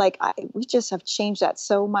 Like, we just have changed that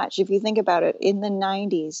so much. If you think about it, in the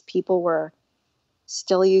 90s, people were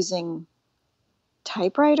still using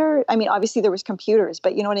typewriter. I mean, obviously there was computers,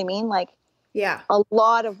 but you know what I mean? Like, yeah, a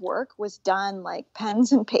lot of work was done like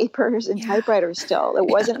pens and papers and typewriters still. It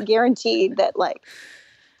wasn't guaranteed that like,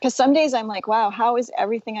 because some days I'm like, wow, how is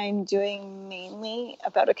everything I'm doing mainly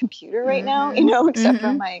about a computer right now, except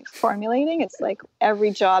for my formulating? It's like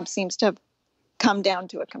every job seems to have come down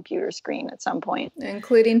to a computer screen at some point.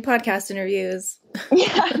 Including podcast interviews.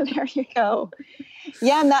 Yeah, there you go.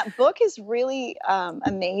 Yeah, and that book is really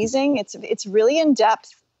amazing. It's really in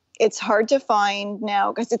depth. It's hard to find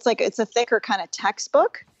now because it's a thicker kind of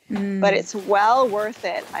textbook, but it's well worth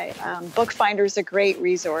it. Bookfinder is a great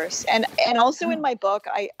resource, and also in my book,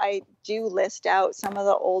 I do list out some of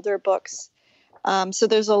the older books. So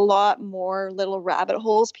there's a lot more little rabbit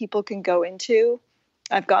holes people can go into.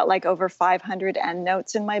 I've got like over 500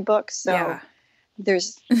 endnotes in my book, so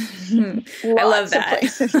there's I love that.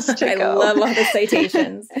 I love all the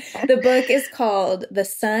citations. The book is called The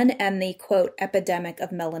Sun and the, quote, Epidemic of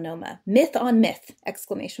Melanoma, Myth on Myth, !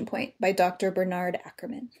 By Dr. Bernard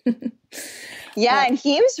Ackerman. Yeah, and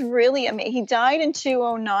he was really amazing. He died in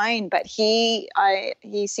 2009, but he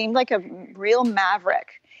seemed like a real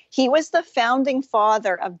maverick. He was the founding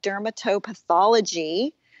father of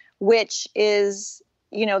dermatopathology, which is,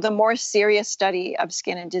 the more serious study of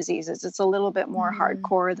skin and diseases. It's a little bit more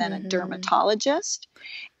hardcore than a dermatologist.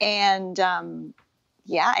 And and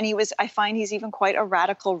I find he's even quite a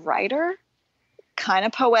radical writer, kind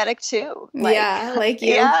of poetic too. Like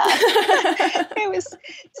you. Yeah. It was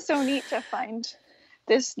so neat to find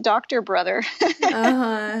this doctor brother.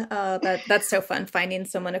 Oh, that's so fun, finding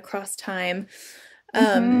someone across time.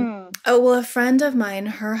 Oh, well, a friend of mine,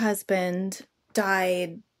 her husband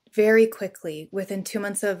died very quickly within 2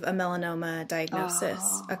 months of a melanoma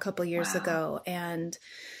diagnosis a couple years ago. And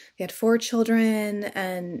they had 4 children.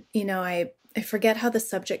 And, I forget how the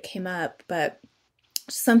subject came up, but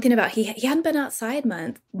something about he hadn't been outside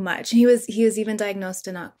much. He was even diagnosed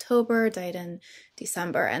in October, died in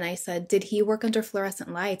December. And I said, did he work under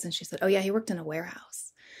fluorescent lights? And she said, oh yeah, he worked in a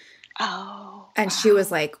warehouse. Oh. And she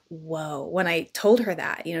was like, whoa. When I told her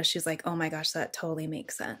that, she's like, oh my gosh, that totally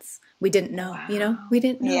makes sense. We didn't know, we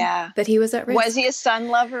didn't know that he was at risk. Was he a sun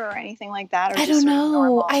lover or anything like that? Or I don't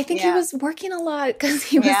know. I think he was working a lot because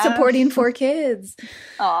he was supporting 4 kids.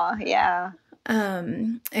 Oh, yeah.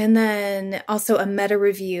 And then also a meta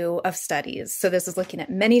review of studies. So this is looking at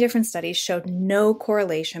many different studies, showed no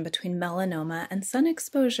correlation between melanoma and sun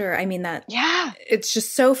exposure. I mean, it's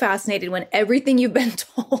just so fascinating when everything you've been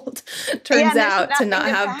told turns out to not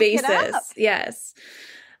have basis. Yes.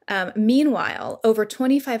 Meanwhile, over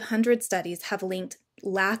 2,500 studies have linked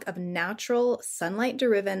lack of natural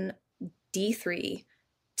sunlight-driven D3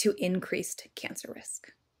 to increased cancer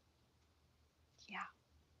risk.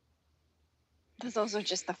 Those are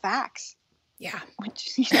just the facts. Yeah.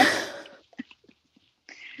 Which,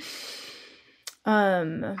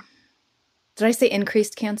 Did I say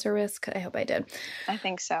increased cancer risk? I hope I did. I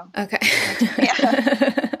think so. Okay.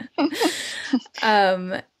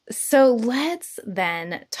 Yeah. So let's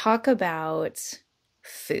then talk about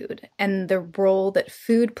food and the role that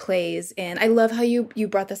food plays in. I love how you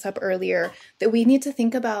brought this up earlier, that we need to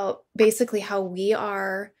think about basically how we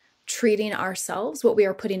are treating ourselves, what we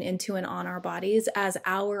are putting into and on our bodies as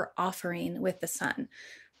our offering with the sun.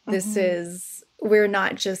 we're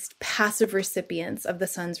not just passive recipients of the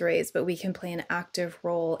sun's rays, but we can play an active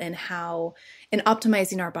role in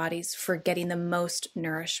optimizing our bodies for getting the most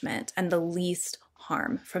nourishment and the least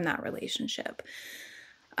harm from that relationship.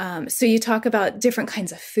 So you talk about different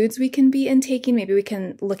kinds of foods we can be intaking. Maybe we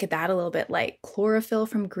can look at that a little bit, like chlorophyll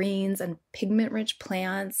from greens and pigment-rich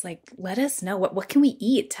plants. Like, let us know what can we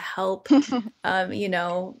eat to help,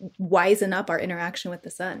 wisen up our interaction with the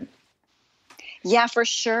sun. Yeah, for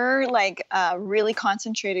sure. Like really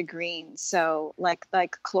concentrated greens. So like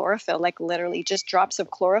chlorophyll, like literally just drops of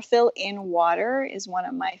chlorophyll in water is one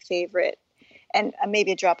of my favorite. And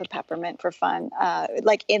maybe a drop of peppermint for fun,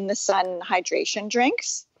 like in the sun hydration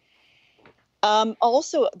drinks.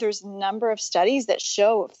 Also, there's a number of studies that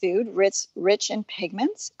show food rich in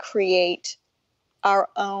pigments create our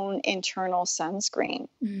own internal sunscreen.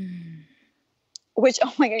 Which,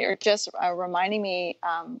 oh my God, you're just reminding me,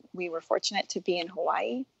 we were fortunate to be in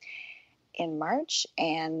Hawaii in March,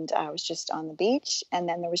 and I was just on the beach, and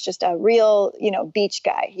then there was just a real, beach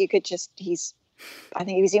guy. I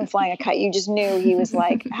think he was even flying a kite. You just knew he was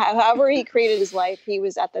like, however he created his life, he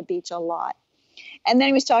was at the beach a lot. And then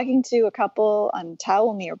he was talking to a couple on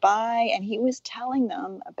towel nearby, and he was telling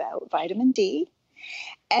them about vitamin D.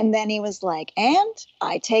 And then he was like, and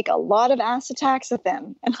I take a lot of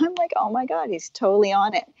acetaxanthin. And I'm like, oh my God, he's totally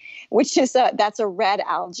on it, which is that's a red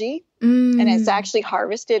algae. And it's actually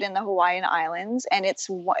harvested in the Hawaiian Islands. And it's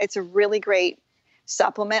a really great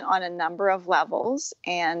supplement on a number of levels.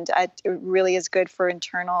 And it really is good for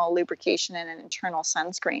internal lubrication and an internal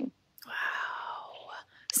sunscreen. Wow.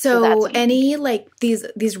 So any like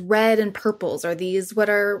these red and purples, are these what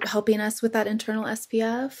are helping us with that internal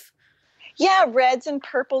SPF? Yeah, reds and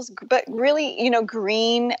purples, but really,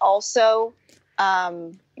 green also,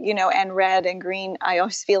 and red and green. I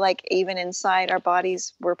always feel like even inside our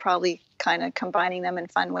bodies, we're probably kind of combining them in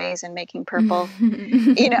fun ways and making purple,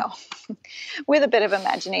 with a bit of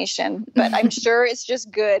imagination. But I'm sure it's just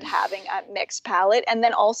good having a mixed palette. And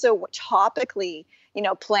then also topically,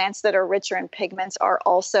 plants that are richer in pigments are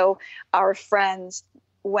also our friends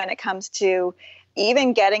when it comes to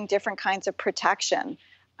even getting different kinds of protection.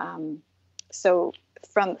 So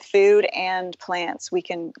from food and plants, we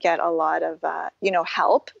can get a lot of,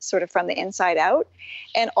 help sort of from the inside out.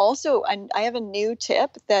 And also, I have a new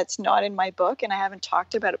tip that's not in my book, and I haven't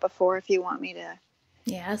talked about it before. If you want me to,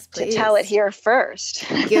 yes, please. To tell it here first.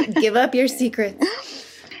 Give up your secrets.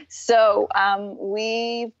 So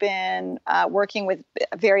we've been working with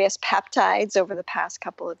various peptides over the past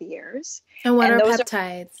couple of years. And what are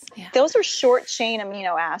peptides? Those are short chain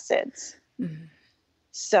amino acids. Mm-hmm.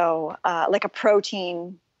 So like a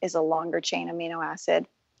protein is a longer chain amino acid.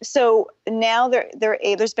 So now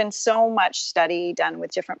there's been so much study done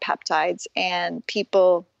with different peptides, and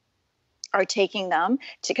people are taking them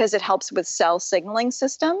because it helps with cell signaling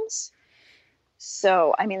systems.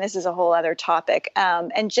 So, this is a whole other topic.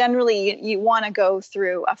 And generally you want to go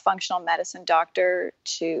through a functional medicine doctor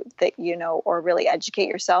or really educate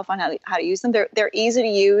yourself on how to use them. They're easy to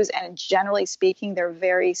use, and generally speaking, they're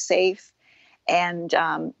very safe. And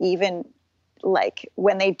even like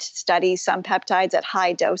when they study some peptides at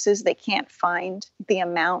high doses, they can't find the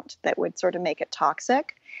amount that would sort of make it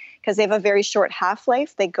toxic because they have a very short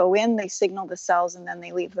half-life. They go in, they signal the cells, and then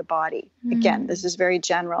they leave the body. Again, this is very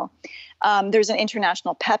general. There's an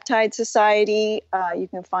International Peptide Society. You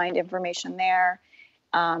can find information there.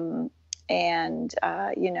 There's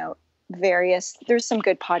some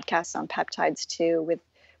good podcasts on peptides too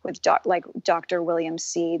with Dr. William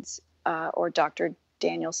Seeds. Or Dr.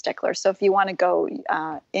 Daniel Stickler. So if you want to go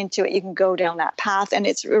into it, you can go down that path. And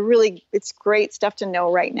it's great stuff to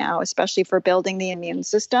know right now, especially for building the immune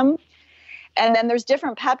system. And then there's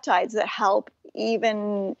different peptides that help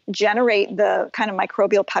even generate the kind of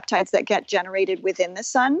microbial peptides that get generated within the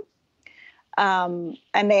sun. And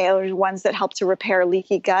they are ones that help to repair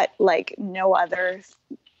leaky gut like no other,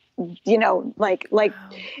 like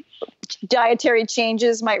dietary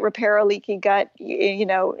changes might repair a leaky gut.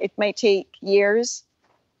 It might take years,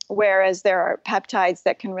 whereas there are peptides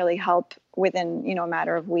that can really help within, a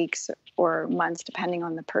matter of weeks or months, depending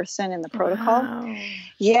on the person and the protocol. Wow.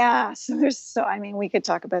 Yeah. So we could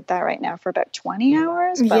talk about that right now for about 20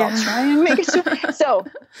 hours, but I'll try and make it short. So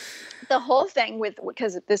the whole thing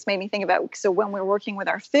because this made me think about, so when we're working with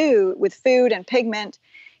food and pigment,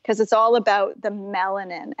 because it's all about the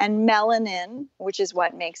melanin. And melanin, which is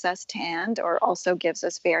what makes us tanned or also gives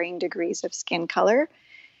us varying degrees of skin color,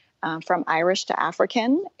 from Irish to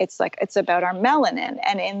African, it's about our melanin.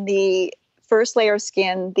 And in the first layer of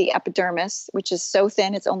skin, the epidermis, which is so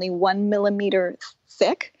thin, it's only 1 millimeter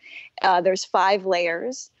thick. There's 5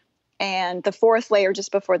 layers. And the fourth layer,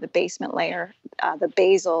 just before the basement layer, the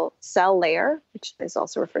basal cell layer, which is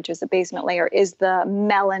also referred to as the basement layer, is the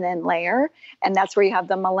melanin layer. And that's where you have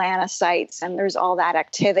the melanocytes and there's all that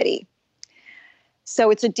activity. So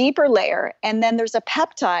it's a deeper layer. And then there's a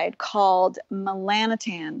peptide called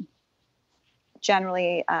melanotan,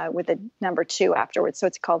 generally with a number 2 afterwards. So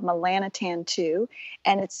it's called melanotan 2,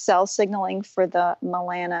 and it's cell signaling for the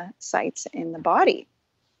melanocytes in the body.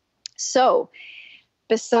 So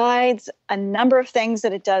besides a number of things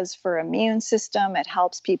that it does for immune system, it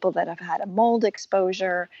helps people that have had a mold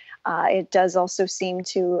exposure. It does also seem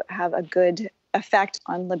to have a good effect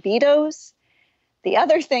on libidos. The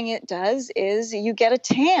other thing it does is you get a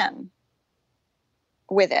tan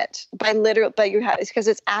with it because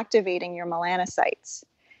it's activating your melanocytes.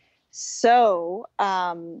 So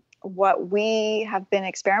what we have been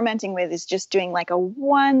experimenting with is just doing like a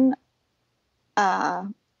one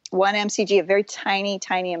mcg, a very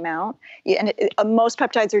tiny amount. And most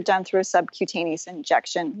peptides are done through a subcutaneous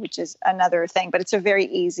injection, which is another thing, but it's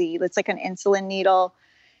it's like an insulin needle,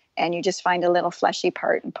 and you just find a little fleshy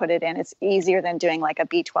part and put it in. It's easier than doing like a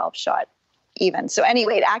B12 shot even. So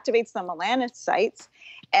anyway, it activates the melanocytes,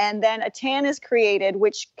 and then a tan is created,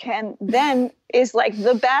 which is like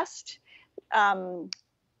the best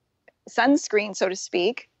sunscreen, so to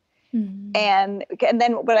speak. Mm-hmm. And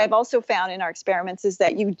then what I've also found in our experiments is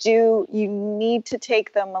that you need to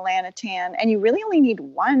take the melanotan, and you really only need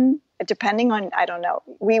one, depending on, I don't know,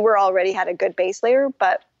 we already had a good base layer,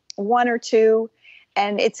 but 1 or 2,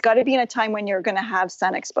 and it's got to be in a time when you're going to have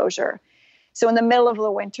sun exposure. So in the middle of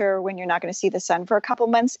the winter, when you're not going to see the sun for a couple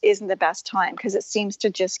months, isn't the best time because it seems to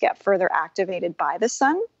just get further activated by the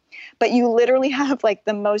sun. But you literally have like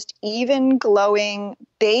the most even glowing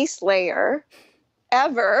base layer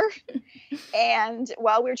ever. And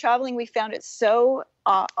while we were traveling, we found it so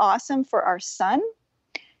awesome for our son,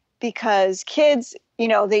 because kids,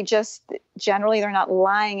 they just generally, they're not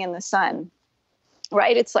lying in the sun,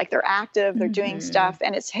 right? It's like they're active, they're doing stuff,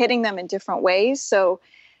 and it's hitting them in different ways. So,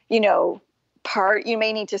 you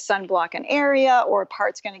may need to sunblock an area, or a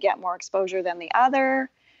part's going to get more exposure than the other.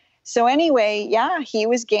 So anyway, yeah, he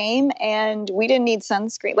was game, and we didn't need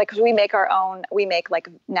sunscreen. Like, 'cause we make our own, like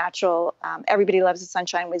natural, Everybody Loves the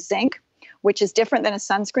Sunshine with zinc, which is different than a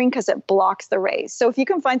sunscreen because it blocks the rays. So if you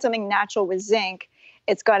can find something natural with zinc,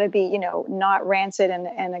 it's got to be, not rancid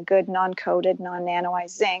and a good non-coated,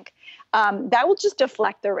 non-nanoized zinc. That will just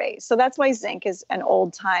deflect the rays. So that's why zinc is an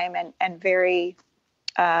old time and very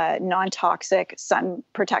non-toxic sun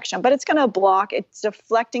protection. But it's going to it's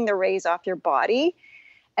deflecting the rays off your body.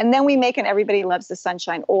 And then we make an Everybody Loves the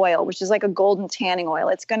Sunshine oil, which is like a golden tanning oil.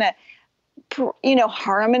 It's going to,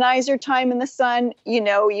 harmonize your time in the sun. You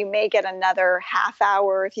may get another half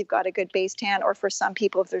hour if you've got a good base tan, or for some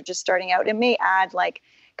people, if they're just starting out, it may add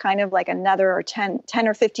kind of another 10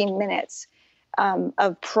 or 15 minutes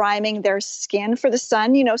of priming their skin for the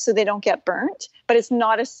sun, so they don't get burnt. But it's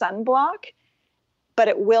not a sunblock, but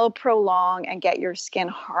it will prolong and get your skin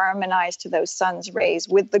harmonized to those sun's rays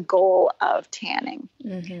with the goal of tanning.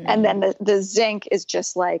 Mm-hmm. And then the zinc is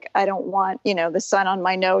just like, I don't want, the sun on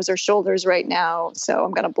my nose or shoulders right now, so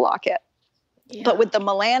I'm going to block it. Yeah. But with the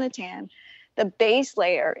melanotan, the base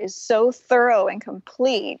layer is so thorough and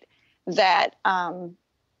complete that, and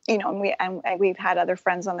we've had other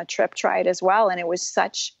friends on the trip try it as well, and it was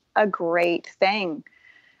such a great thing.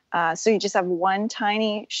 So you just have one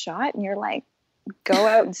tiny shot, and you're like, go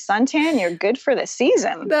out and suntan, you're good for the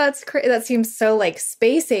season. That's crazy. That seems so like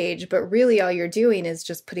space age, but really all you're doing is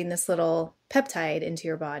just putting this little peptide into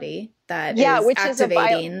your body that is which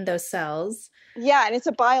activating those cells. Yeah, and it's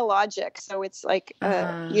a biologic, so it's like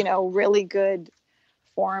really good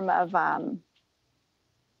form of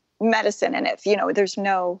medicine. And if there's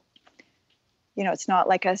no, it's not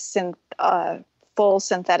like a full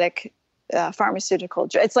synthetic pharmaceutical.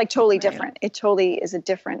 It's like totally different. It totally is a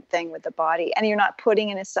different thing with the body, and you're not putting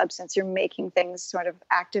in a substance. You're making things sort of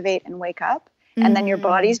activate and wake up, and then your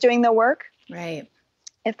body's doing the work. Right.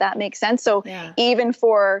 If that makes sense. So even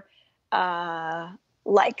for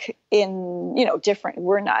like in different,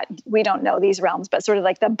 we don't know these realms, but sort of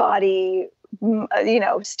like the body,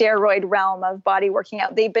 steroid realm of body working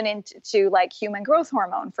out, they've been into like human growth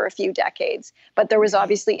hormone for a few decades, but there was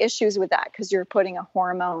obviously issues with that because you're putting a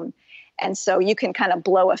hormone. And so you can kind of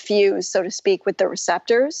blow a fuse, so to speak, with the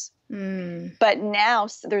receptors. But now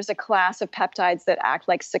there's a class of peptides that act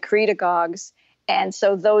like secretagogues. And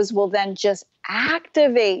so those will then just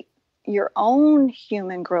activate your own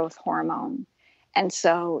human growth hormone. And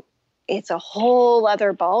so it's a whole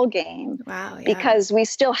other ball game. Wow, yeah. Because we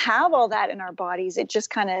still have all that in our bodies. It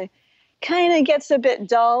just kind of gets a bit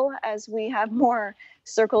dull as we have more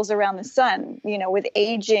circles around the sun. With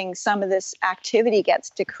aging, some of this activity gets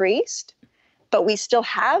decreased, but we still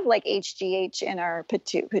have like HGH in our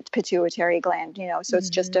pituitary gland, so it's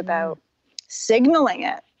just about signaling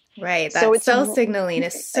it. Right. That cell signaling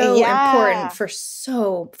is so important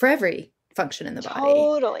for every function in the body.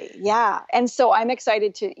 Totally. Yeah. And so I'm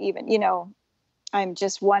excited to even, I'm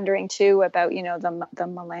just wondering too about, the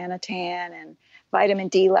melanotan and vitamin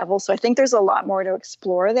D levels. So I think there's a lot more to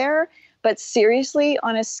explore there. But seriously,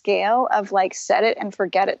 on a scale of like set it and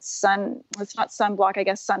forget it, it's not sunblock, I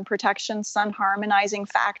guess, sun protection, sun harmonizing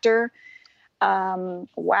factor.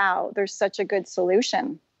 Wow, there's such a good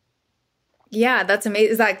solution. Yeah, that's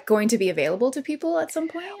amazing. Is that going to be available to people at some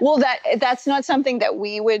point? Well, that's not something that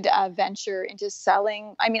we would venture into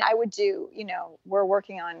selling. I mean, I would do, we're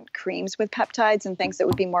working on creams with peptides and things that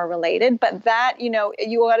would be more related. But that, you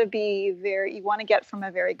want to get from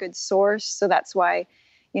a very good source. So that's why,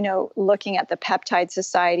 looking at the Peptide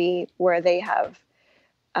Society, where they have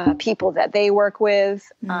people that they work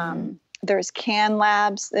with. There's Can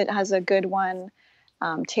Labs that has a good one,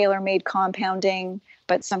 tailor-made compounding.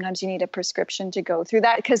 But sometimes you need a prescription to go through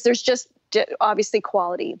that, because there's just obviously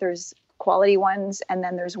quality. There's quality ones, and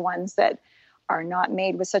then there's ones that are not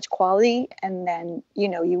made with such quality, and then, you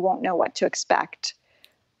won't know what to expect.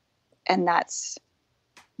 And that's,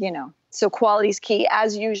 so quality is key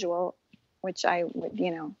as usual, which I would,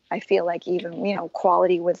 I feel like even,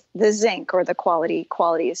 quality with the zinc, or the quality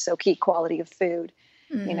is so key, quality of food,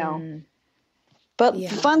 But the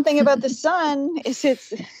fun thing about the sun is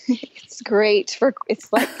it's great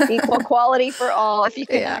it's like equal quality for all if you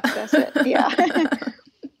can access it. Yeah.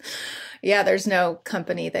 Yeah, there's no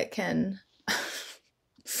company that can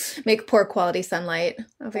make poor quality sunlight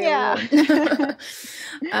available.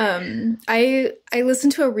 Yeah. I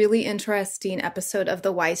listened to a really interesting episode of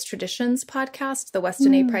the Wise Traditions podcast, the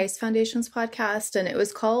Weston A. Price Foundation's podcast, and it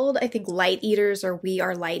was called, I think, Light Eaters, or We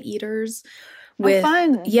Are Light Eaters.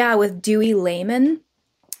 With Dewey Layman.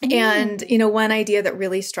 And, one idea that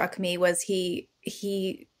really struck me was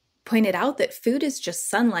he pointed out that food is just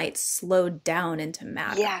sunlight slowed down into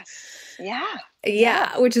matter. Yes.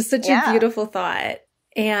 Yeah. Which is such a beautiful thought.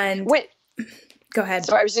 And go ahead.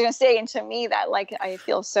 So I was going to say, and to me that, like, I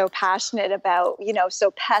feel so passionate about, so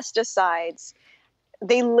pesticides,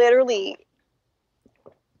 they literally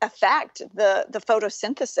affect the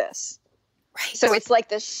photosynthesis. Right. So it's like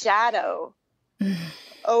the shadow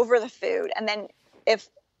over the food. And then if,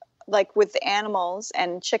 like with the animals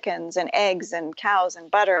and chickens and eggs and cows and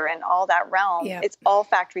butter and all that realm, it's all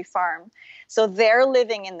factory farm. So they're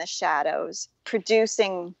living in the shadows,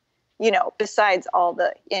 producing, besides all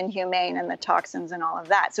the inhumane and the toxins and all of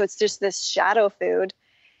that. So it's just this shadow food,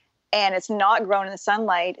 and it's not grown in the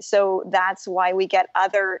sunlight. So that's why we get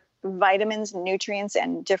other vitamins, nutrients,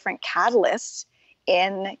 and different catalysts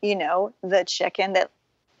in, the chicken that.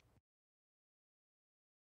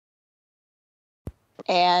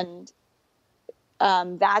 And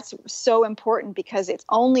that's so important, because it's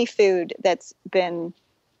only food that's been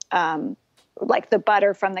like the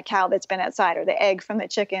butter from the cow that's been outside, or the egg from the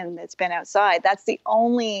chicken that's been outside. That's the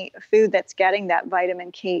only food that's getting that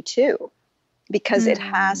vitamin K2, because it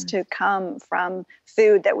has to come from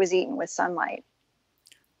food that was eaten with sunlight.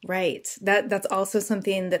 Right. That's also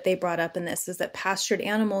something that they brought up in this, is that pastured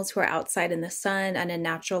animals who are outside in the sun and in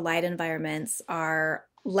natural light environments are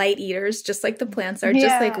light eaters, just like the plants are,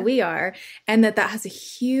 just like we are. And that has a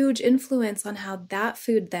huge influence on how that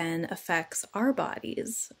food then affects our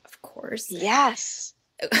bodies, of course. Yes.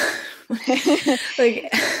 And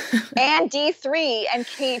D3 and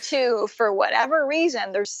K2, for whatever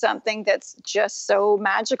reason, there's something that's just so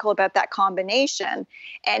magical about that combination.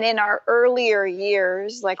 And in our earlier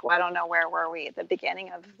years, like, I don't know, where were we at the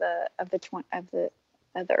beginning of the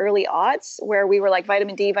early aughts, where we were like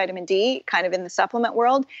vitamin D, kind of in the supplement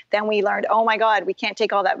world. Then we learned, oh my God, we can't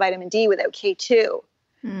take all that vitamin D without K2.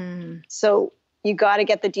 So you got to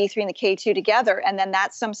get the D3 and the K2 together. And then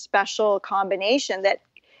that's some special combination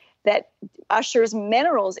that ushers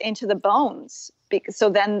minerals into the bones. So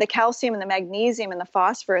then the calcium and the magnesium and the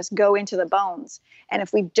phosphorus go into the bones. And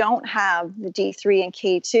if we don't have the D3 and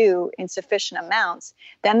K2 in sufficient amounts,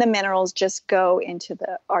 then the minerals just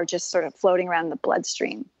are just sort of floating around the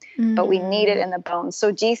bloodstream. But we need it in the bones.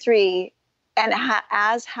 So D3, and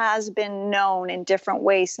as has been known in different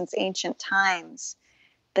ways since ancient times,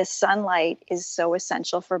 the sunlight is so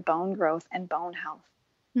essential for bone growth and bone health.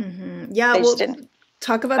 Yeah,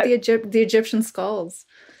 talk about the Egyptian skulls.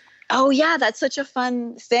 Oh, yeah, that's such a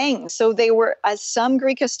fun thing. So they were, as some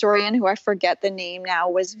Greek historian, who I forget the name now,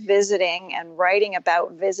 was visiting and writing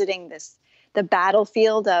about visiting the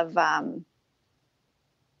battlefield of,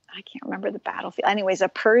 I can't remember the battlefield. Anyways, a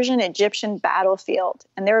Persian-Egyptian battlefield.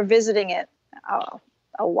 And they were visiting it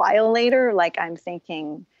a while later, like I'm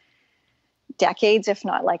thinking decades, if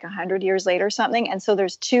not like 100 years later or something. And so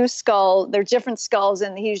there's they're different skulls.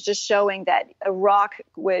 And he's just showing that a rock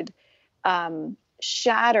would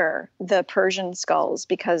shatter the Persian skulls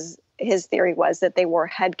because his theory was that they wore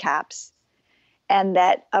head caps, and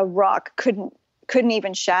that a rock couldn't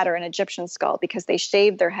even shatter an Egyptian skull because they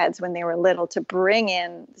shaved their heads when they were little to bring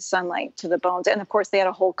in the sunlight to the bones. And of course they had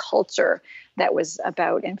a whole culture that was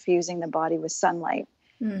about infusing the body with sunlight.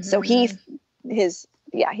 Mm-hmm. So he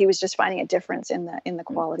was just finding a difference in the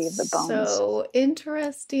quality of the bones. So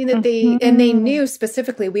interesting that they knew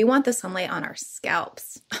specifically, we want the sunlight on our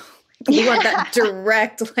scalps. We want that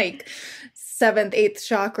direct, like 7th, 8th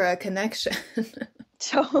chakra connection.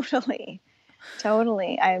 Totally.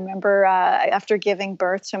 I remember after giving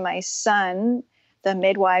birth to my son, the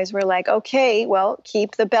midwives were like, okay, well,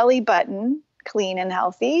 keep the belly button clean and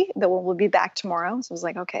healthy. We'll be back tomorrow. So I was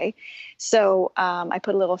like, okay. So I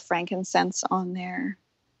put a little frankincense on there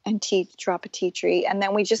and drop a tea tree. And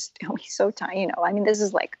then he's so tiny, I mean, this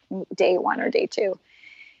is like day 1 or day 2.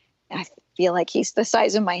 I feel like he's the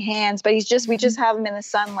size of my hands, but we just have him in the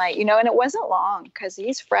sunlight, and it wasn't long because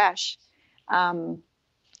he's fresh.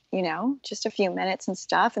 Just a few minutes and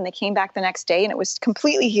stuff. And they came back the next day and it was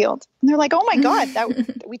completely healed. And they're like, oh my God,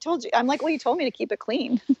 that we told you. I'm like, well, you told me to keep it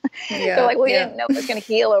clean. Yeah, they're like, well, you didn't know it was going to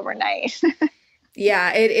heal overnight.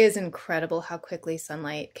 Yeah, it is incredible how quickly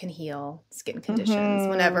sunlight can heal skin conditions.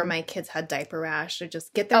 Whenever my kids had diaper rash, or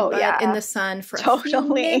just get their butt in the sun for a few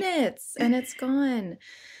minutes and it's gone.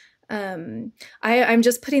 I'm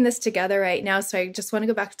just putting this together right now. So I just want to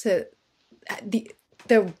go back to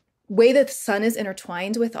the way that the sun is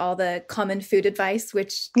intertwined with all the common food advice,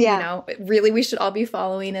 which, really we should all be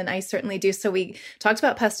following. And I certainly do. So we talked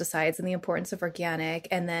about pesticides and the importance of organic,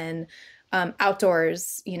 and then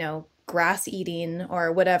outdoors, grass eating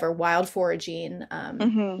or whatever, wild foraging,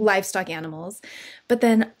 livestock animals. But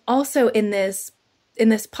then also in this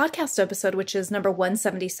podcast episode, which is number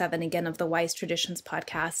 177, again, of the Wise Traditions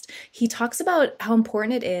podcast, he talks about how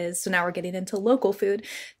important it is, so now we're getting into local food,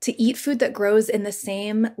 to eat food that grows in the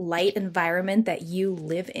same light environment that you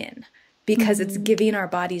live in, because it's giving our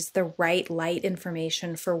bodies the right light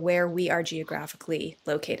information for where we are geographically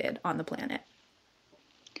located on the planet.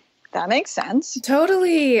 That makes sense.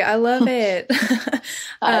 Totally. I love it.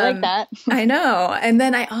 I like that. I know. And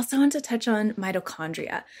then I also want to touch on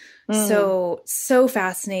mitochondria. So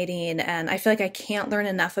fascinating. And I feel like I can't learn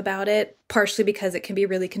enough about it, partially because it can be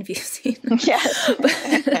really confusing. Yes.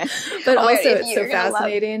 but also it's so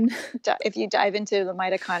fascinating. If you dive into the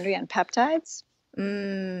mitochondria and peptides.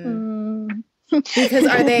 Because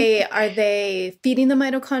are they feeding the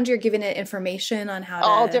mitochondria, giving it information on how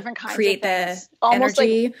all to different kinds create of things. The almost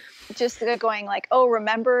energy? Like just going like, oh,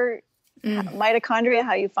 remember mitochondria,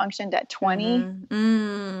 how you functioned at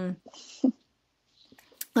 20?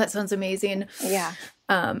 That sounds amazing. Yeah.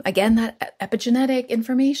 Again, that epigenetic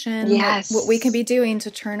information. Yes. What we can be doing to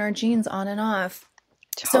turn our genes on and off.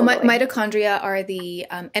 Totally. So mitochondria are the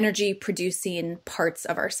energy producing parts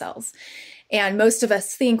of our cells. And most of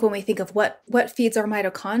us think, when we think of what feeds our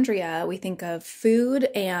mitochondria, we think of food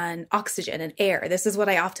and oxygen and air. This is what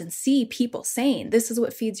I often see people saying. This is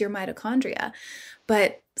what feeds your mitochondria.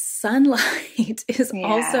 But sunlight is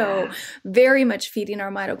also very much feeding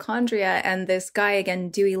our mitochondria. And this guy, again,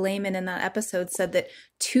 Dewey Layman, in that episode said that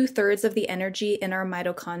 2/3 of the energy in our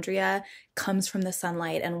mitochondria comes from the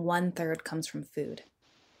sunlight and 1/3 comes from food.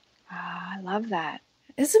 I love that.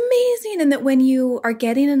 It's amazing. And that when you are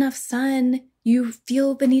getting enough sun, you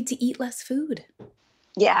feel the need to eat less food.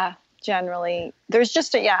 Yeah, generally. There's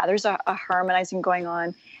just there's a harmonizing going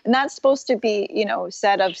on. And that's supposed to be,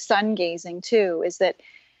 said of sun gazing too, is that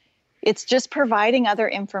it's just providing other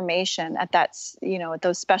information at at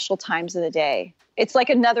those special times of the day. It's like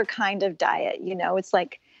another kind of diet, it's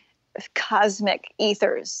like cosmic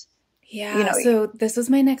ethers. Yeah. So this is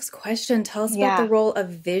my next question. Tell us about the role of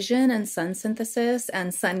vision and sun synthesis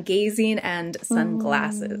and sun gazing and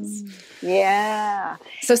sunglasses. Yeah.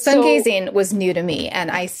 So sun gazing was new to me,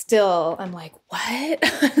 and I'm like, what?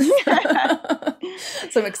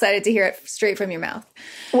 So I'm excited to hear it straight from your mouth.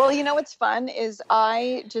 Well, what's fun is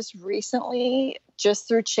I just recently, just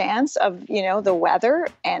through chance of, the weather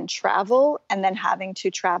and travel, and then having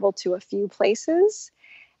to travel to a few places,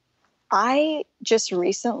 I just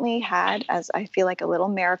recently had, as I feel like a little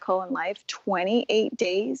miracle in life, 28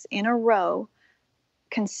 days in a row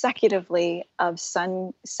consecutively of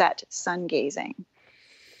sunset sun gazing,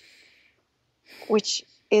 which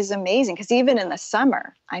is amazing because even in the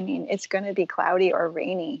summer, I mean, it's going to be cloudy or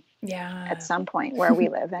rainy Yeah. some point where we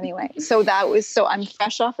live anyway. So I'm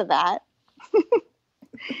fresh off of that.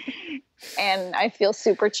 And I feel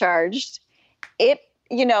supercharged.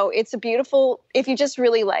 It's a beautiful, if you just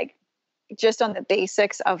really like, just on the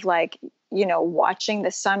basics of like, watching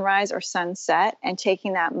the sunrise or sunset and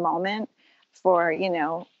taking that moment for,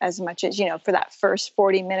 as much as, for that first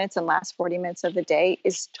 40 minutes and last 40 minutes of the day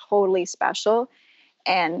is totally special.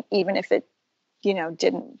 And even if it,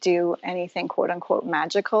 didn't do anything quote unquote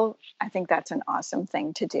magical, I think that's an awesome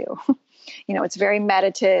thing to do. It's very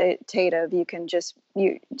meditative. You can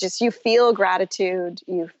you feel gratitude.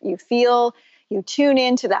 You tune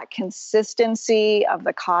into that consistency of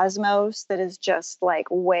the cosmos that is just like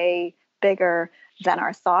way bigger than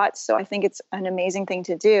our thoughts. So I think it's an amazing thing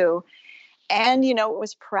to do. And, it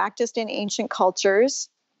was practiced in ancient cultures.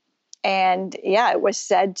 And yeah, it was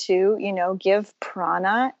said to, give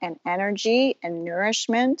prana and energy and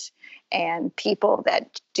nourishment. And people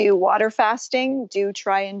that do water fasting do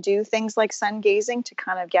try and do things like sun gazing to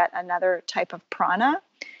kind of get another type of prana.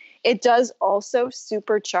 It does also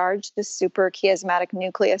supercharge the suprachiasmatic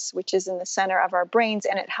nucleus, which is in the center of our brains,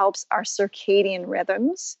 and it helps our circadian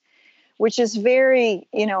rhythms, which is very,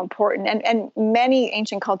 important. And many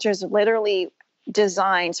ancient cultures literally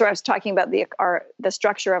design. So I was talking about the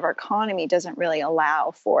structure of our economy doesn't really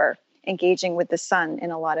allow for engaging with the sun in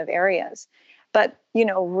a lot of areas, but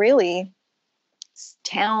really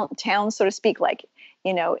towns, so to speak, like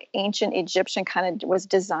ancient Egyptian kind of was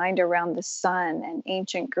designed around the sun, and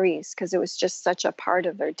ancient Greece because it was just such a part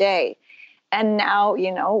of their day. And now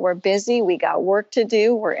we're busy, we got work to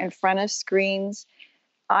do, we're in front of screens,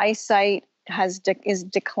 eyesight is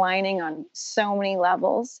declining on so many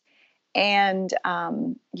levels. And,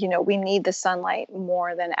 we need the sunlight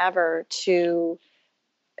more than ever to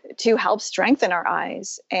help strengthen our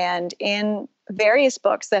eyes. And in various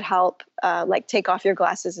books that help, like Take Off Your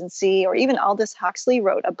Glasses and See, or even Aldous Huxley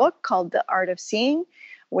wrote a book called The Art of Seeing,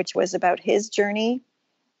 which was about his journey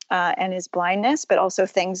and his blindness, but also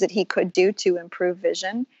things that he could do to improve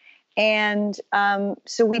vision. And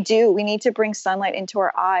so we need to bring sunlight into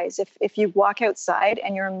our eyes. If you walk outside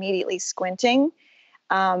and you're immediately squinting,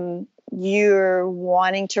 you're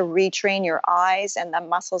wanting to retrain your eyes and the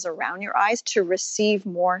muscles around your eyes to receive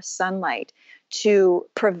more sunlight to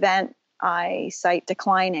prevent eyesight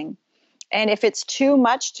declining. And if it's too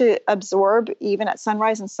much to absorb, even at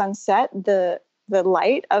sunrise and sunset, the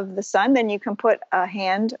light of the sun, then you can put a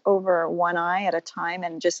hand over one eye at a time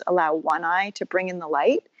and just allow one eye to bring in the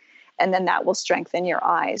light. And then that will strengthen your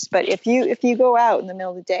eyes. But if you go out in the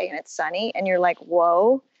middle of the day and it's sunny and you're like,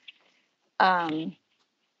 whoa,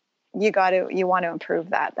 you want to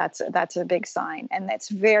improve that. That's a big sign. And that's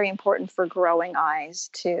very important for growing eyes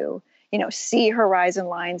to, see horizon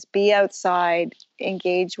lines, be outside,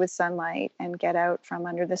 engage with sunlight, and get out from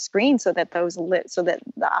under the screen so that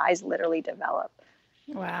the eyes literally develop.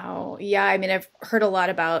 Wow. Yeah. I mean, I've heard a lot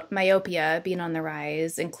about myopia being on the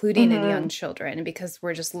rise, including in young children, because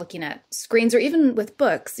we're just looking at screens, or even with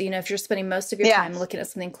books, if you're spending most of your time looking at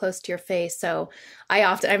something close to your face. So I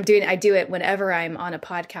do it whenever I'm on a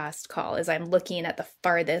podcast call, is I'm looking at the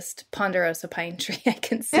farthest ponderosa pine tree I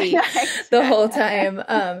can see the whole time.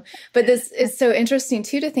 But this is so interesting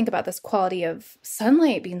too, to think about this quality of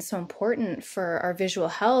sunlight being so important for our visual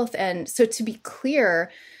health. And so to be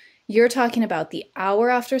clear, you're talking about the hour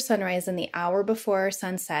after sunrise and the hour before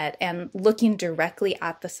sunset and looking directly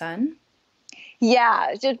at the sun?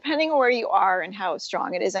 Yeah, depending on where you are and how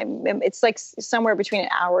strong it is. It's like somewhere between an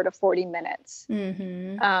hour to 40 minutes.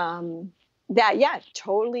 Mm-hmm.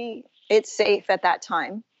 Totally. It's safe at that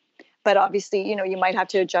time. But obviously, you might have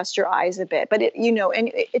to adjust your eyes a bit, but and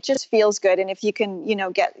it just feels good. And if you can,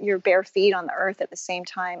 get your bare feet on the earth at the same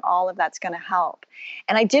time, all of that's going to help.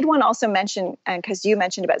 And I did want to also mention, and because you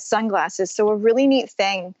mentioned about sunglasses, so a really neat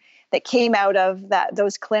thing that came out of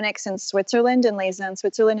those clinics in Switzerland, in Lausanne,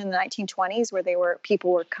 Switzerland in the 1920s, where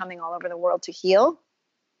people were coming all over the world to heal.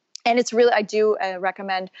 And it's really, I do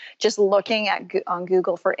recommend just looking on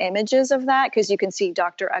Google for images of that, because you can see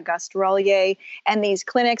Dr. Auguste Rollier and these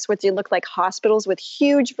clinics, which look like hospitals with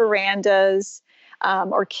huge verandas,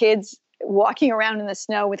 or kids walking around in the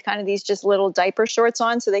snow with kind of these just little diaper shorts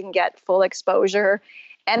on so they can get full exposure.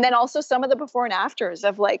 And then also some of the before and afters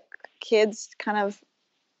of like kids kind of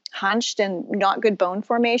hunched and not good bone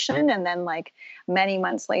formation. And then like many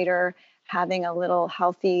months later, having a little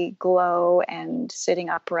healthy glow and sitting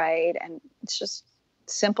upright. And it's just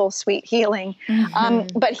simple, sweet healing.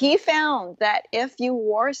 Mm-hmm. But he found that if you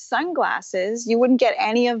wore sunglasses, you wouldn't get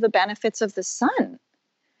any of the benefits of the sun.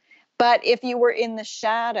 But if you were in the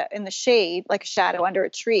shade, like a shadow under a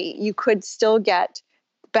tree, you could still get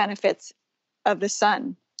benefits of the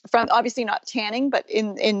sun. from obviously not tanning, but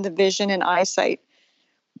in the vision and eyesight.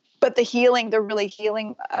 But the really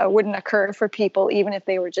healing wouldn't occur for people even if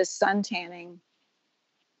they were just sun tanning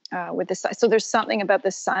with the sun. So there's something about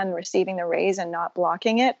the sun receiving the rays and not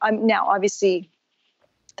blocking it. Now, obviously,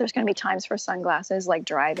 there's going to be times for sunglasses, like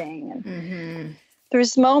driving, and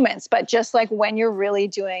there's moments. But just like when you're really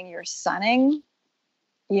doing your sunning,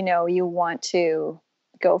 you want to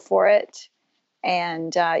go for it.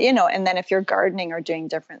 And, and then if you're gardening or doing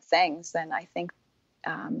different things, then I think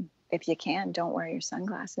if you can, don't wear your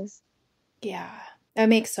sunglasses. Yeah, that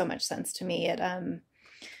makes so much sense to me.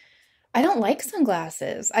 I don't like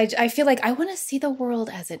sunglasses. I feel like I want to see the world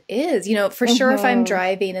as it is, for sure if I'm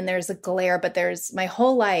driving and there's a glare, but there's my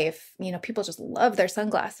whole life, people just love their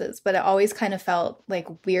sunglasses, but it always kind of felt like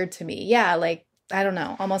weird to me. Yeah. Like, I don't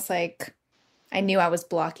know, almost like I knew I was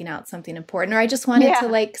blocking out something important, or I just wanted to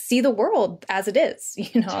like see the world as it is,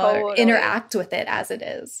 Totally. Or interact with it as it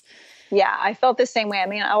is. Yeah. I felt the same way. I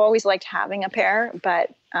mean, I always liked having a pair, but,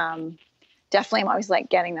 definitely I'm always like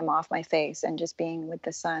getting them off my face and just being with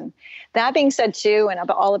the sun. That being said too, and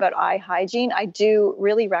all about eye hygiene, I do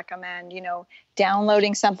really recommend,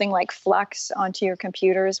 downloading something like Flux onto your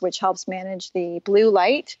computers, which helps manage the blue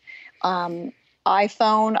light.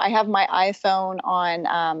 iPhone, I have my iPhone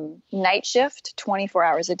on night shift 24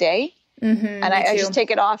 hours a day. And I just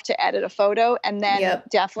take it off to edit a photo. And then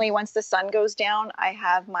definitely once the sun goes down, I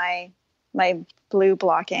have my blue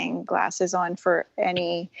blocking glasses on for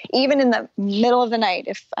even in the middle of the night,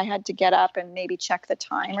 if I had to get up and maybe check the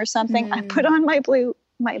time or something, I put on my blue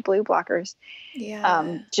blockers.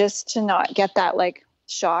 Yeah. Just to not get that like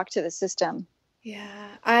shock to the system. Yeah.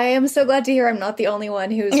 I am so glad to hear I'm not the only one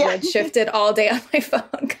who's red shifted all day on my phone,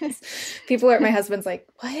 because my husband's like,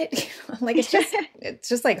 what? Like, it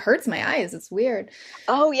just like hurts my eyes. It's weird.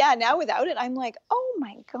 Oh yeah. Now without it, I'm like, oh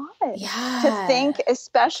my God. Yeah. To think,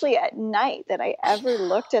 especially at night, that I ever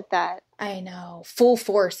looked at that. I know. Full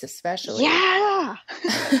force, especially. Yeah.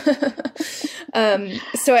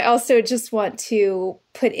 So I also just want to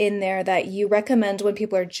put in there that you recommend when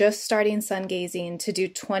people are just starting sun gazing to do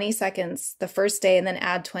 20 seconds the first day and then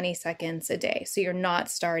add 20 seconds a day. So you're not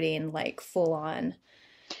starting like full on.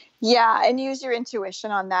 Yeah. And use your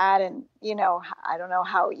intuition on that. And, I don't know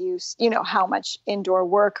how much indoor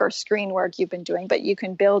work or screen work you've been doing, but you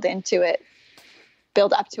can build up to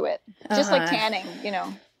it. Just like tanning,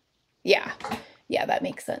 Yeah. Yeah, that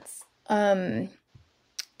makes sense.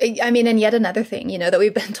 I mean, and yet another thing, that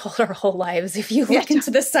we've been told our whole lives, if you look into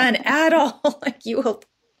the sun at all, like you will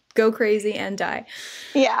go crazy and die.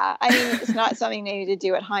 Yeah. I mean, it's not something you need to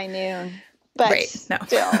do at high noon, but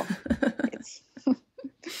still.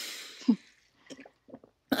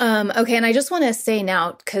 Okay. And I just want to say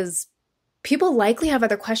now, because people likely have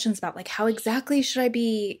other questions about like, how exactly should I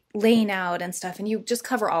be laying out and stuff? And you just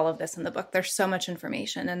cover all of this in the book. There's so much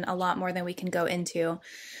information and a lot more than we can go into.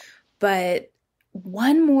 But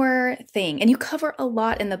one more thing, and you cover a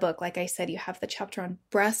lot in the book. Like I said, you have the chapter on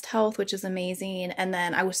breast health, which is amazing. And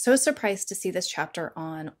then I was so surprised to see this chapter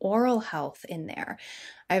on oral health in there.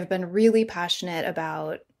 I've been really passionate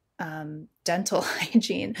about dental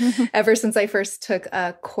hygiene ever since I first took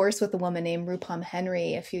a course with a woman named Rupam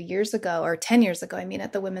Henry a few years ago, or 10 years ago,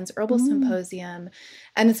 at the Women's Herbal Symposium.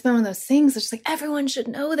 And it's been one of those things that's just like, everyone should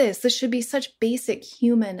know this. This should be such basic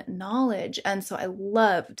human knowledge. And so I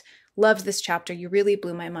loved this chapter. You really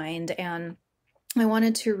blew my mind. And I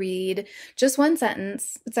wanted to read just one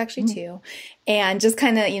sentence. It's actually two. And just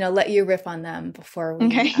kind of, let you riff on them before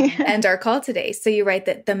we end our call today. So you write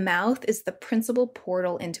that the mouth is the principal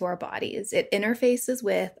portal into our bodies. It interfaces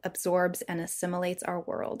with, absorbs, and assimilates our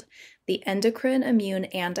world. The endocrine, immune,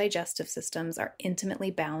 and digestive systems are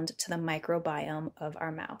intimately bound to the microbiome of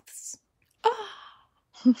our mouths. Oh.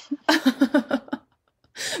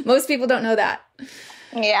 Most people don't know that.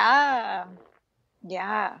 Yeah.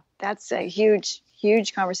 Yeah. That's a huge,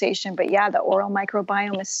 huge conversation. But yeah, the oral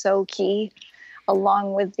microbiome is so key,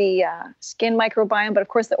 along with the skin microbiome. But of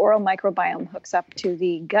course, the oral microbiome hooks up to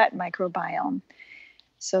the gut microbiome.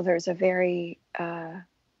 So there's a very,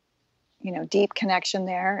 deep connection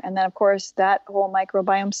there. And then, of course, that whole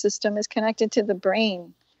microbiome system is connected to the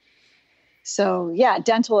brain. So yeah,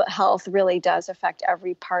 dental health really does affect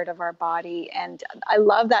every part of our body. And I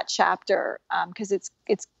love that chapter because it's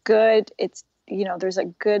good. It's, there's a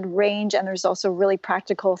good range, and there's also really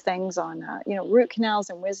practical things on, root canals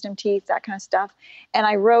and wisdom teeth, that kind of stuff. And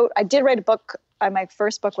I did write a book. My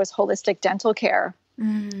first book was Holistic Dental Care.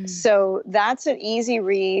 So that's an easy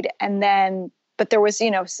read. And then, but there was,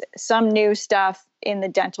 some new stuff in the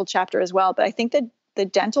dental chapter as well. But I think that the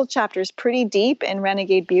dental chapter is pretty deep in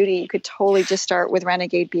Renegade Beauty. You could totally just start with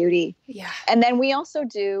Renegade Beauty. Yeah. And then we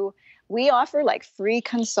offer like free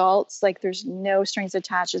consults. Like there's no strings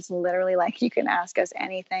attached. It's literally like you can ask us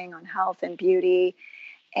anything on health and beauty.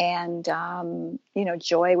 And,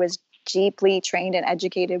 Joy was deeply trained and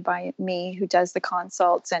educated by me, who does the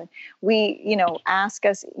consults. And we, ask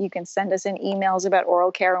us, you can send us in emails about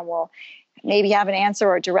oral care, and we'll maybe have an answer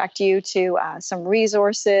or direct you to some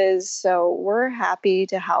resources. So we're happy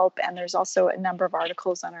to help. And there's also a number of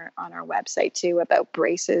articles on our website too about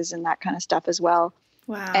braces and that kind of stuff as well.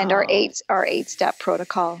 Wow. And our 8-step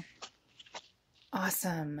protocol.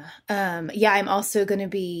 Awesome. I'm also going to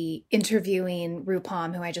be interviewing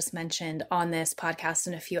Rupam, who I just mentioned, on this podcast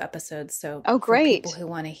in a few episodes. So great. For people who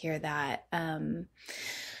want to hear that. I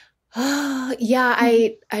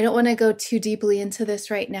don't want to go too deeply into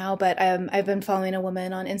this right now, but I've been following a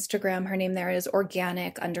woman on Instagram. Her name there is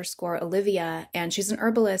organic_Olivia, and she's an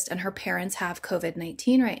herbalist, and her parents have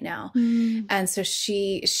COVID-19 right now. And so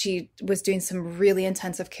she was doing some really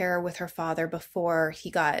intensive care with her father before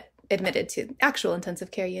he got admitted to actual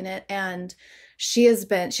intensive care unit. And she has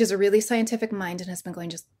a really scientific mind and has been going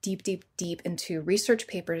just deep, deep, deep into research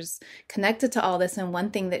papers connected to all this. And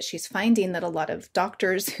one thing that she's finding that a lot of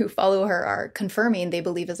doctors who follow her are confirming, they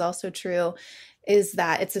believe is also true, is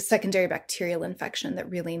that it's a secondary bacterial infection that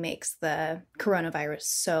really makes the coronavirus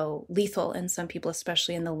so lethal in some people,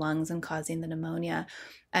 especially in the lungs, and causing the pneumonia.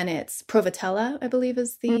 And it's Prevotella, I believe,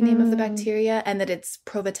 is the name of the bacteria, and that its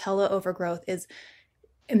Prevotella overgrowth is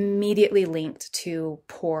immediately linked to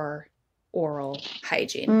poor oral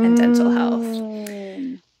hygiene and dental health.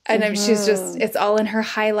 And she's just, it's all in her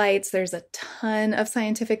highlights. There's a ton of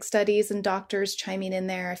scientific studies and doctors chiming in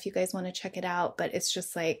there if you guys want to check it out. But it's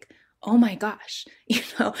just like, oh my gosh,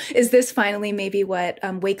 is this finally maybe what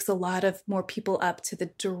wakes a lot of more people up to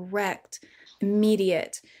the direct,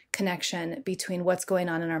 immediate connection between what's going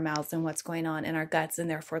on in our mouths and what's going on in our guts, and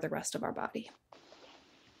therefore the rest of our body.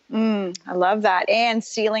 I love that. And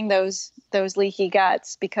sealing those leaky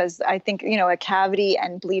guts, because I think, a cavity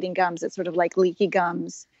and bleeding gums, it's sort of like leaky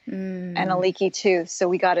gums and a leaky tooth. So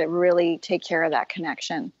we got to really take care of that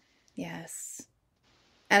connection. Yes.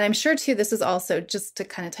 And I'm sure too, this is also just to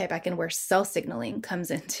kind of tie back in where cell signaling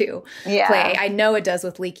comes into play. I know it does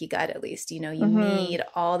with leaky gut, at least, you need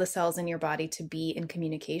all the cells in your body to be in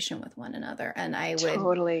communication with one another. And I would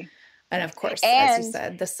totally. And of course, as you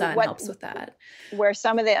said, the sun helps with that. Where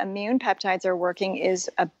some of the immune peptides are working is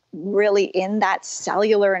really in that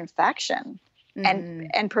cellular infection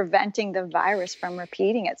and preventing the virus from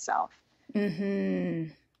repeating itself.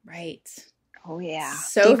 Right. Oh, yeah.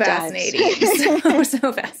 So fascinating.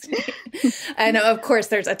 so fascinating. And of course,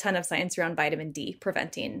 there's a ton of science around vitamin D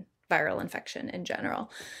preventing viral infection in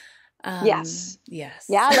general. Yes. Yeah,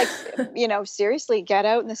 seriously, get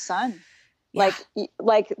out in the sun. Yeah.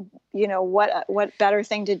 What better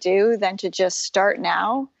thing to do than to just start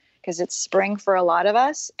now, because it's spring for a lot of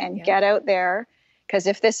us, and get out there. Because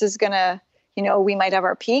if this is going to, we might have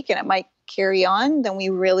our peak and it might carry on, then we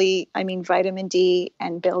really, vitamin D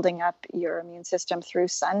and building up your immune system through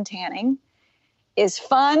sun tanning is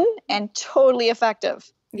fun and totally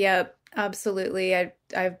effective. Yep, absolutely.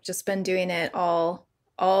 I've just been doing it all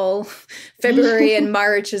February and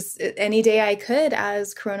March, is any day I could,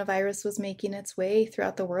 as coronavirus was making its way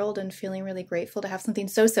throughout the world, and feeling really grateful to have something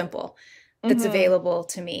so simple that's available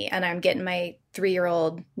to me. And I'm getting my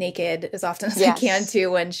 3-year-old naked as often as I can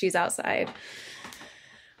too when she's outside.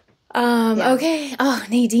 Okay. Oh,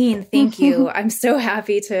 Nadine, thank you. I'm so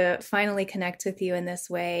happy to finally connect with you in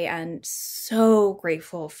this way, and so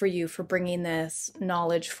grateful for you for bringing this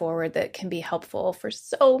knowledge forward that can be helpful for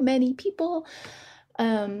so many people.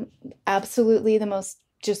 Absolutely the most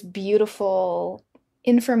just beautiful,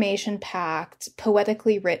 information-packed,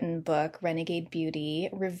 poetically written book, Renegade Beauty.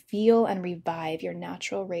 Reveal and revive your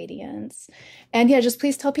natural radiance. And just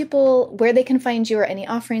please tell people where they can find you, or any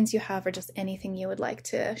offerings you have, or just anything you would like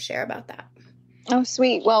to share about that. Oh,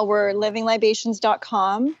 sweet. Well, we're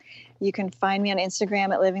livinglibations.com. You can find me on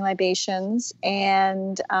Instagram at livinglibations.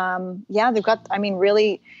 And they've got,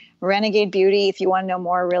 really, Renegade Beauty, if you want to know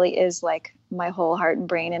more, really is like my whole heart and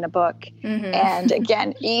brain in a book. And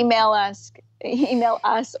again, email us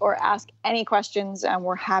or ask any questions, and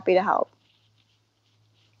we're happy to help.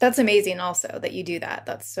 That's amazing also that you do that.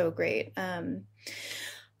 That's so great.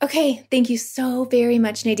 Okay. Thank you so very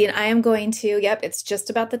much, Nadine. I am going to, it's just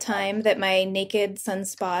about the time that my naked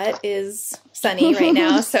sunspot is sunny right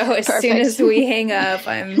now. So as soon as we hang up,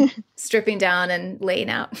 I'm stripping down and laying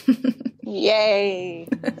out. Yay.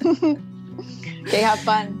 Okay, have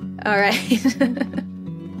fun. All right.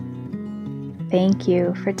 thank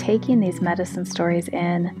you for taking these medicine stories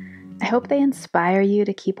in. I hope they inspire you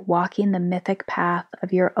to keep walking the mythic path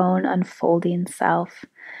of your own unfolding self.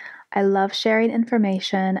 I love sharing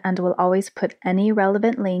information and will always put any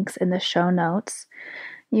relevant links in the show notes.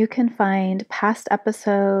 You can find past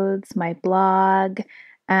episodes, my blog,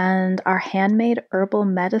 and our handmade herbal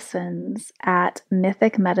medicines at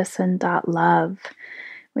mythicmedicine.love.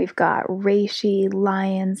 We've got reishi,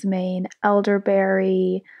 lion's mane,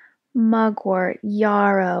 elderberry, mugwort,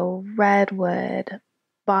 yarrow, redwood,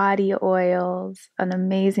 body oils, an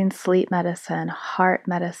amazing sleep medicine, heart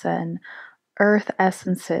medicine, earth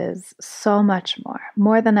essences, so much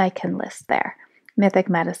more than I can list there.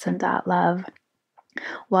 mythicmedicine.love.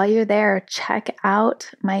 While you're there, check out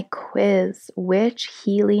my quiz. Which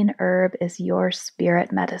healing herb is your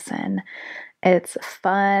spirit medicine? It's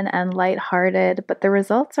fun and lighthearted, but the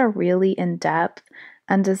results are really in depth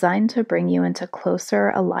and designed to bring you into closer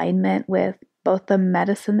alignment with both the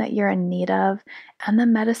medicine that you're in need of and the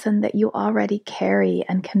medicine that you already carry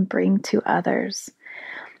and can bring to others.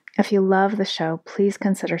 If you love the show, please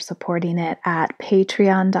consider supporting it at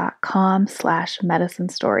patreon.com/medicine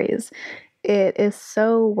stories. It is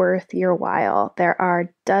so worth your while. There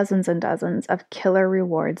are dozens and dozens of killer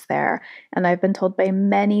rewards there, and I've been told by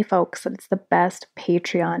many folks that it's the best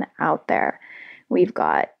Patreon out there. We've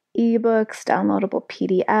got ebooks, downloadable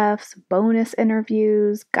PDFs, bonus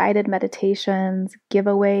interviews, guided meditations,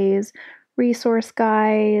 giveaways, resource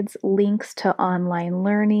guides, links to online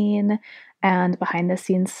learning, and behind the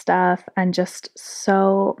scenes stuff, and just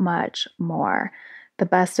so much more. The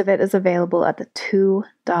best of it is available at the $2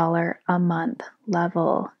 a month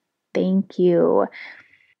level. Thank you.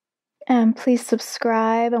 And please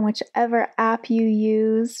subscribe on whichever app you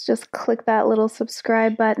use. Just click that little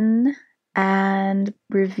subscribe button and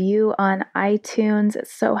review on iTunes.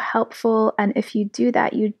 It's so helpful. And if you do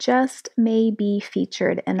that, you just may be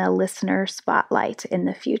featured in a listener spotlight in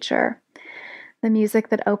the future. The music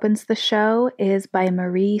that opens the show is by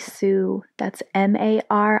Marie Sue. That's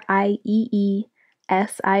MarieeSiaux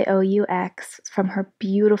from her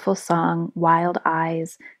beautiful song, Wild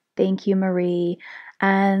Eyes. Thank you, Marie.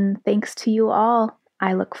 And thanks to you all.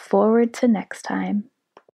 I look forward to next time.